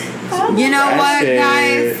 What? You know I what, said,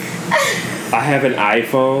 guys? I have an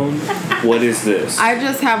iPhone. What is this? I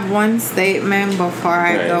just have one statement before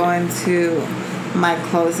I Right. go into my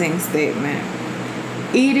closing statement.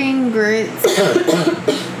 Eating grits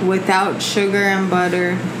without sugar and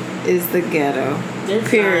butter is the ghetto. It's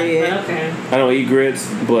Period. not, but okay. I don't eat grits,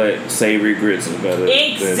 but savory grits is better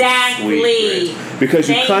Exactly. than sweet grits. Because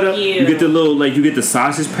you Thank cut up, you. you get the little, you get the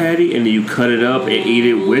sausage patty and then you cut it up and eat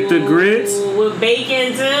it with the grits. Ooh, with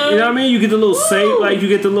bacon too. You know what I mean? You get the little you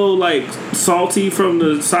get the little salty from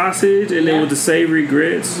the sausage and then Yeah. with the savory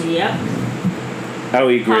grits. Yep. I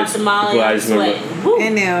don't eat Pop grits. Somali, but I I'm just remember. sweating. Woo.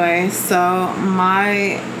 Anyway, so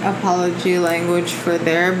my apology language for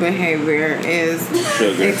their behavior is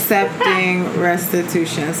Sugar. accepting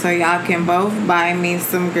restitution. So y'all can both buy me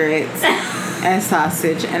some grits and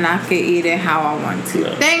sausage, and I can eat it how I want to.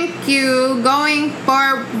 No. Thank you. Going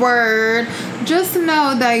forward, just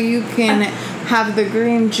know that you can have the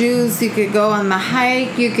green juice, you could go on the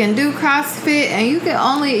hike, you can do CrossFit, and you can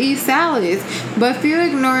only eat salads. But if you're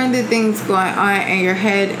ignoring the things going on in your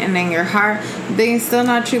head and in your heart, then you're still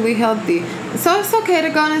not truly healthy. So it's okay to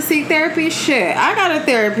go and seek therapy. Shit, I got a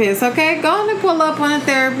therapist, okay? Go and pull up on a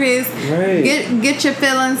therapist. Right. Get your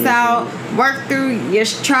feelings out. Work through your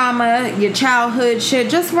trauma, your childhood shit.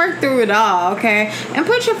 Just work through it all, okay? And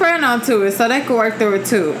put your friend onto it so they can work through it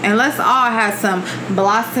too. And let's all have some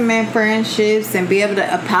blossoming friendships and be able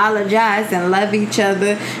to apologize and love each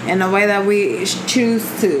other in the way that we choose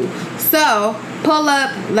to. So pull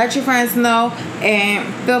up, let your friends know,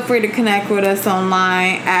 and feel free to connect with us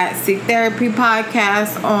online at Seek Therapy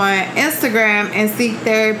Podcast on Instagram and Seek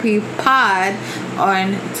Therapy Pod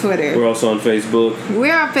on Twitter. We're also on Facebook.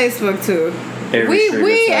 We're on Facebook too. Every streaming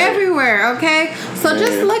We site. everywhere, okay? So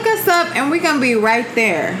just Man. look us up and we're gonna be right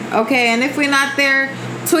there, okay? And if we're not there,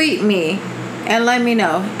 tweet me and let me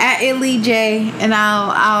know at IllyJ, and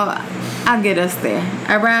I'll get us there.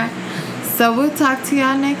 All right. So we'll talk to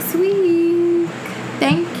y'all next week.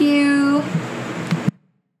 Thank you.